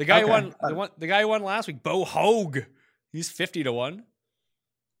 The guy who won the guy who won last week, Bo Hogue. He's 50-1.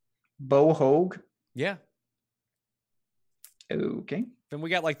 Bo Hogue? Yeah. Okay. Then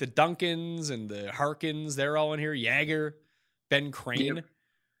we got like the Duncans and the Harkins. They're all in here. Jaeger, Ben Crane.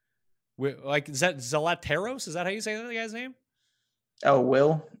 Yeah. Like, is that Zalateros? Is that how you say that guy's name? Oh,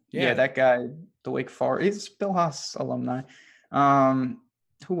 Will? Yeah, that guy, the Wake Forest. He's Bill Haas alumni.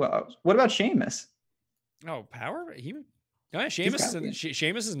 Who else? What about Seamus? Oh, Power?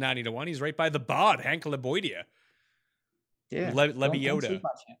 Seamus is 90-1. He's right by the bod, Hank Leboidia. Yeah. Lebioda.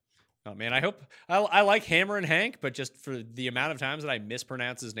 Oh man, I like Hammer and Hank, but just for the amount of times that I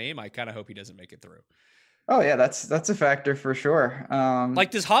mispronounce his name, I kind of hope he doesn't make it through. Oh yeah, that's a factor for sure.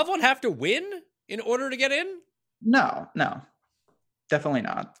 Does Hovland have to win in order to get in? No, definitely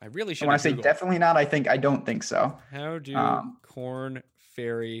not. I really should. When I say definitely not, I don't think so. How do Korn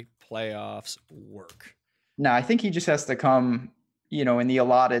Ferry playoffs work? No, I think he just has to come, in the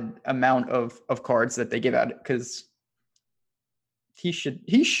allotted amount of cards that they give out, because he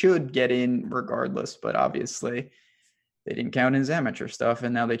should get in regardless, but obviously they didn't count his amateur stuff,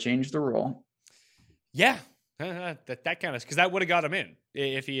 and now they changed the rule. Yeah, that kind of, because that would have got him in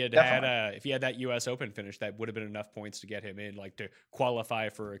if he had if he had that U.S. Open finish. That would have been enough points to get him in, like to qualify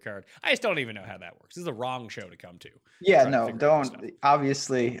for a card. I just don't even know how that works. This is the wrong show to come to. Yeah, no, don't.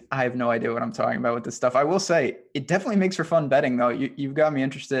 Obviously, I have no idea what I'm talking about with this stuff. I will say it definitely makes for fun betting, though. You've got me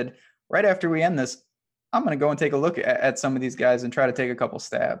interested. Right after we end this, I'm going to go and take a look at some of these guys and try to take a couple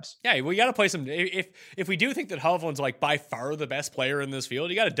stabs. Yeah, we got to play some. If we do think that Hovland's like by far the best player in this field,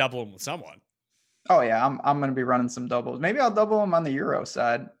 you got to double him with someone. Oh yeah, I'm going to be running some doubles. Maybe I'll double him on the Euro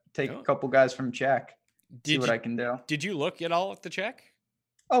side. Take a couple guys from Czech. See what I can do. Did you look at all at the Czech?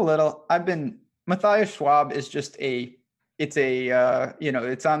 A little. Matthias Schwab is just it's on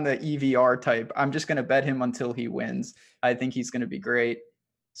the EVR type. I'm just going to bet him until he wins. I think he's going to be great.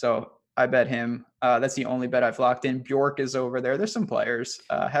 So I bet him. That's the only bet I've locked in. Bjork is over there. There's some players.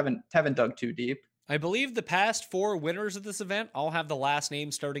 Haven't dug too deep. I believe the past 4 winners of this event all have the last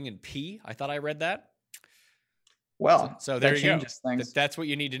name starting in P. I thought I read that. Well, so there you go. That's what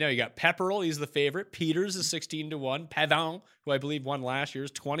you need to know. You got Pepperell, he's the favorite. Peters is 16-1. Pavon, who I believe won last year,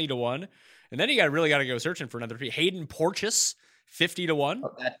 is 20-1. And then you really got to go searching for another. Hayden Porteous, 50-1.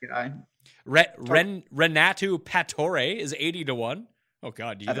 Oh, that guy. Renato Patore is 80-1. Oh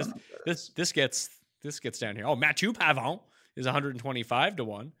God, this gets down here. Oh, Mathieu Pavon is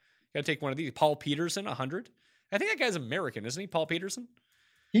 125-1. Got to take one of these. Paul Peterson, 100. I think that guy's American, isn't he? Paul Peterson.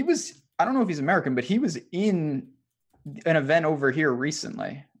 I don't know if he's American, but he was in an event over here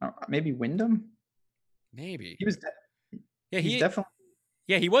recently. Maybe Wyndham. Maybe he was. He's definitely.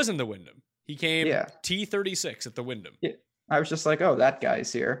 Yeah, he was in the Wyndham. He came T36 at the Wyndham. Yeah, I was just like, oh, that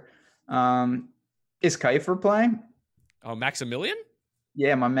guy's here. Is Kiefer playing? Oh, Maximilian.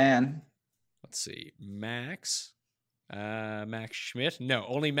 Yeah, my man. Let's see, Max Schmidt. No,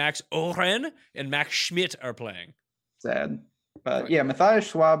 only Max Oren and Max Schmidt are playing. Sad. But yeah, Matthias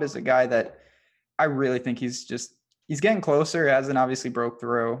Schwab is a guy that I really think he's getting closer. He hasn't obviously broke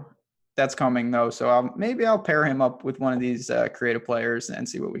through. That's coming though. So maybe I'll pair him up with one of these creative players and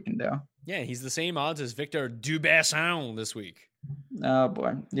see what we can do. Yeah, he's the same odds as Victor Dubesson this week. Oh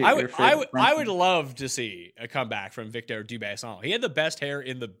boy. I would love to see a comeback from Victor Dubesson. He had the best hair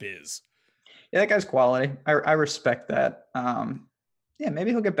in the biz. Yeah, that guy's quality. I respect that. Yeah,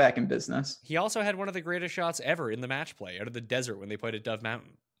 maybe he'll get back in business. He also had one of the greatest shots ever in the match play out of the desert when they played at Dove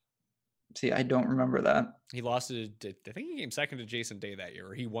Mountain. See, I don't remember that. He lost it. I think he came second to Jason Day that year,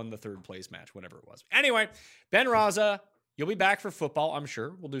 or he won the 3rd place match, whatever it was. Anyway, Ben Raza, you'll be back for football, I'm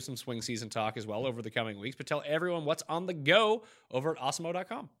sure. We'll do some swing season talk as well over the coming weeks, but tell everyone what's on the go over at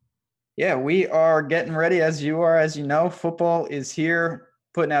Awesemo.com. Yeah, we are getting ready as you are. As you know, football is here,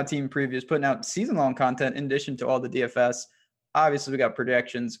 putting out team previews, putting out season-long content in addition to all the DFS. Obviously, we got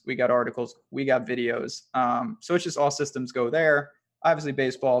projections, we got articles, we got videos. So it's just all systems go there. Obviously,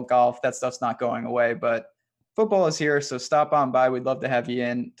 baseball, golf, that stuff's not going away, but football is here. So stop on by. We'd love to have you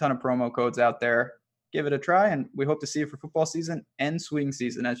in. Ton of promo codes out there. Give it a try, and we hope to see you for football season and swing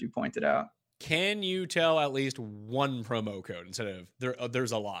season, as you pointed out. Can you tell at least one promo code instead of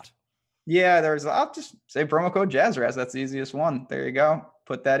there's a lot? Yeah, I'll just say promo code JazzRaz. That's the easiest one. There you go.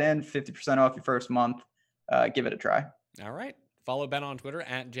 Put that in, 50% off your first month. Give it a try. All right. Follow Ben on Twitter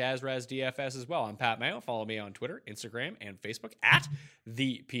at JazzRazDFS as well. I'm Pat Mayo. Follow me on Twitter, Instagram, and Facebook at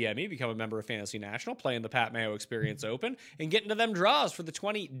the PME. Become a member of Fantasy National, playing the Pat Mayo Experience Open, and get into them draws for the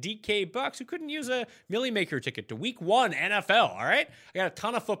 20 DK bucks. Who couldn't use a Millie Maker ticket to Week 1 NFL? All right, I got a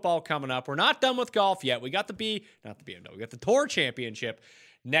ton of football coming up. We're not done with golf yet. We got the BMW. We got the Tour Championship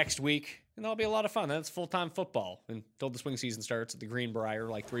next week, and that'll be a lot of fun. That's full-time football until the swing season starts at the Greenbrier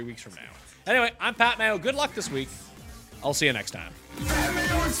like 3 weeks from now. Anyway, I'm Pat Mayo. Good luck this week. I'll see you next time.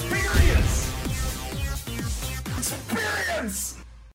 BMW Experience! Experience!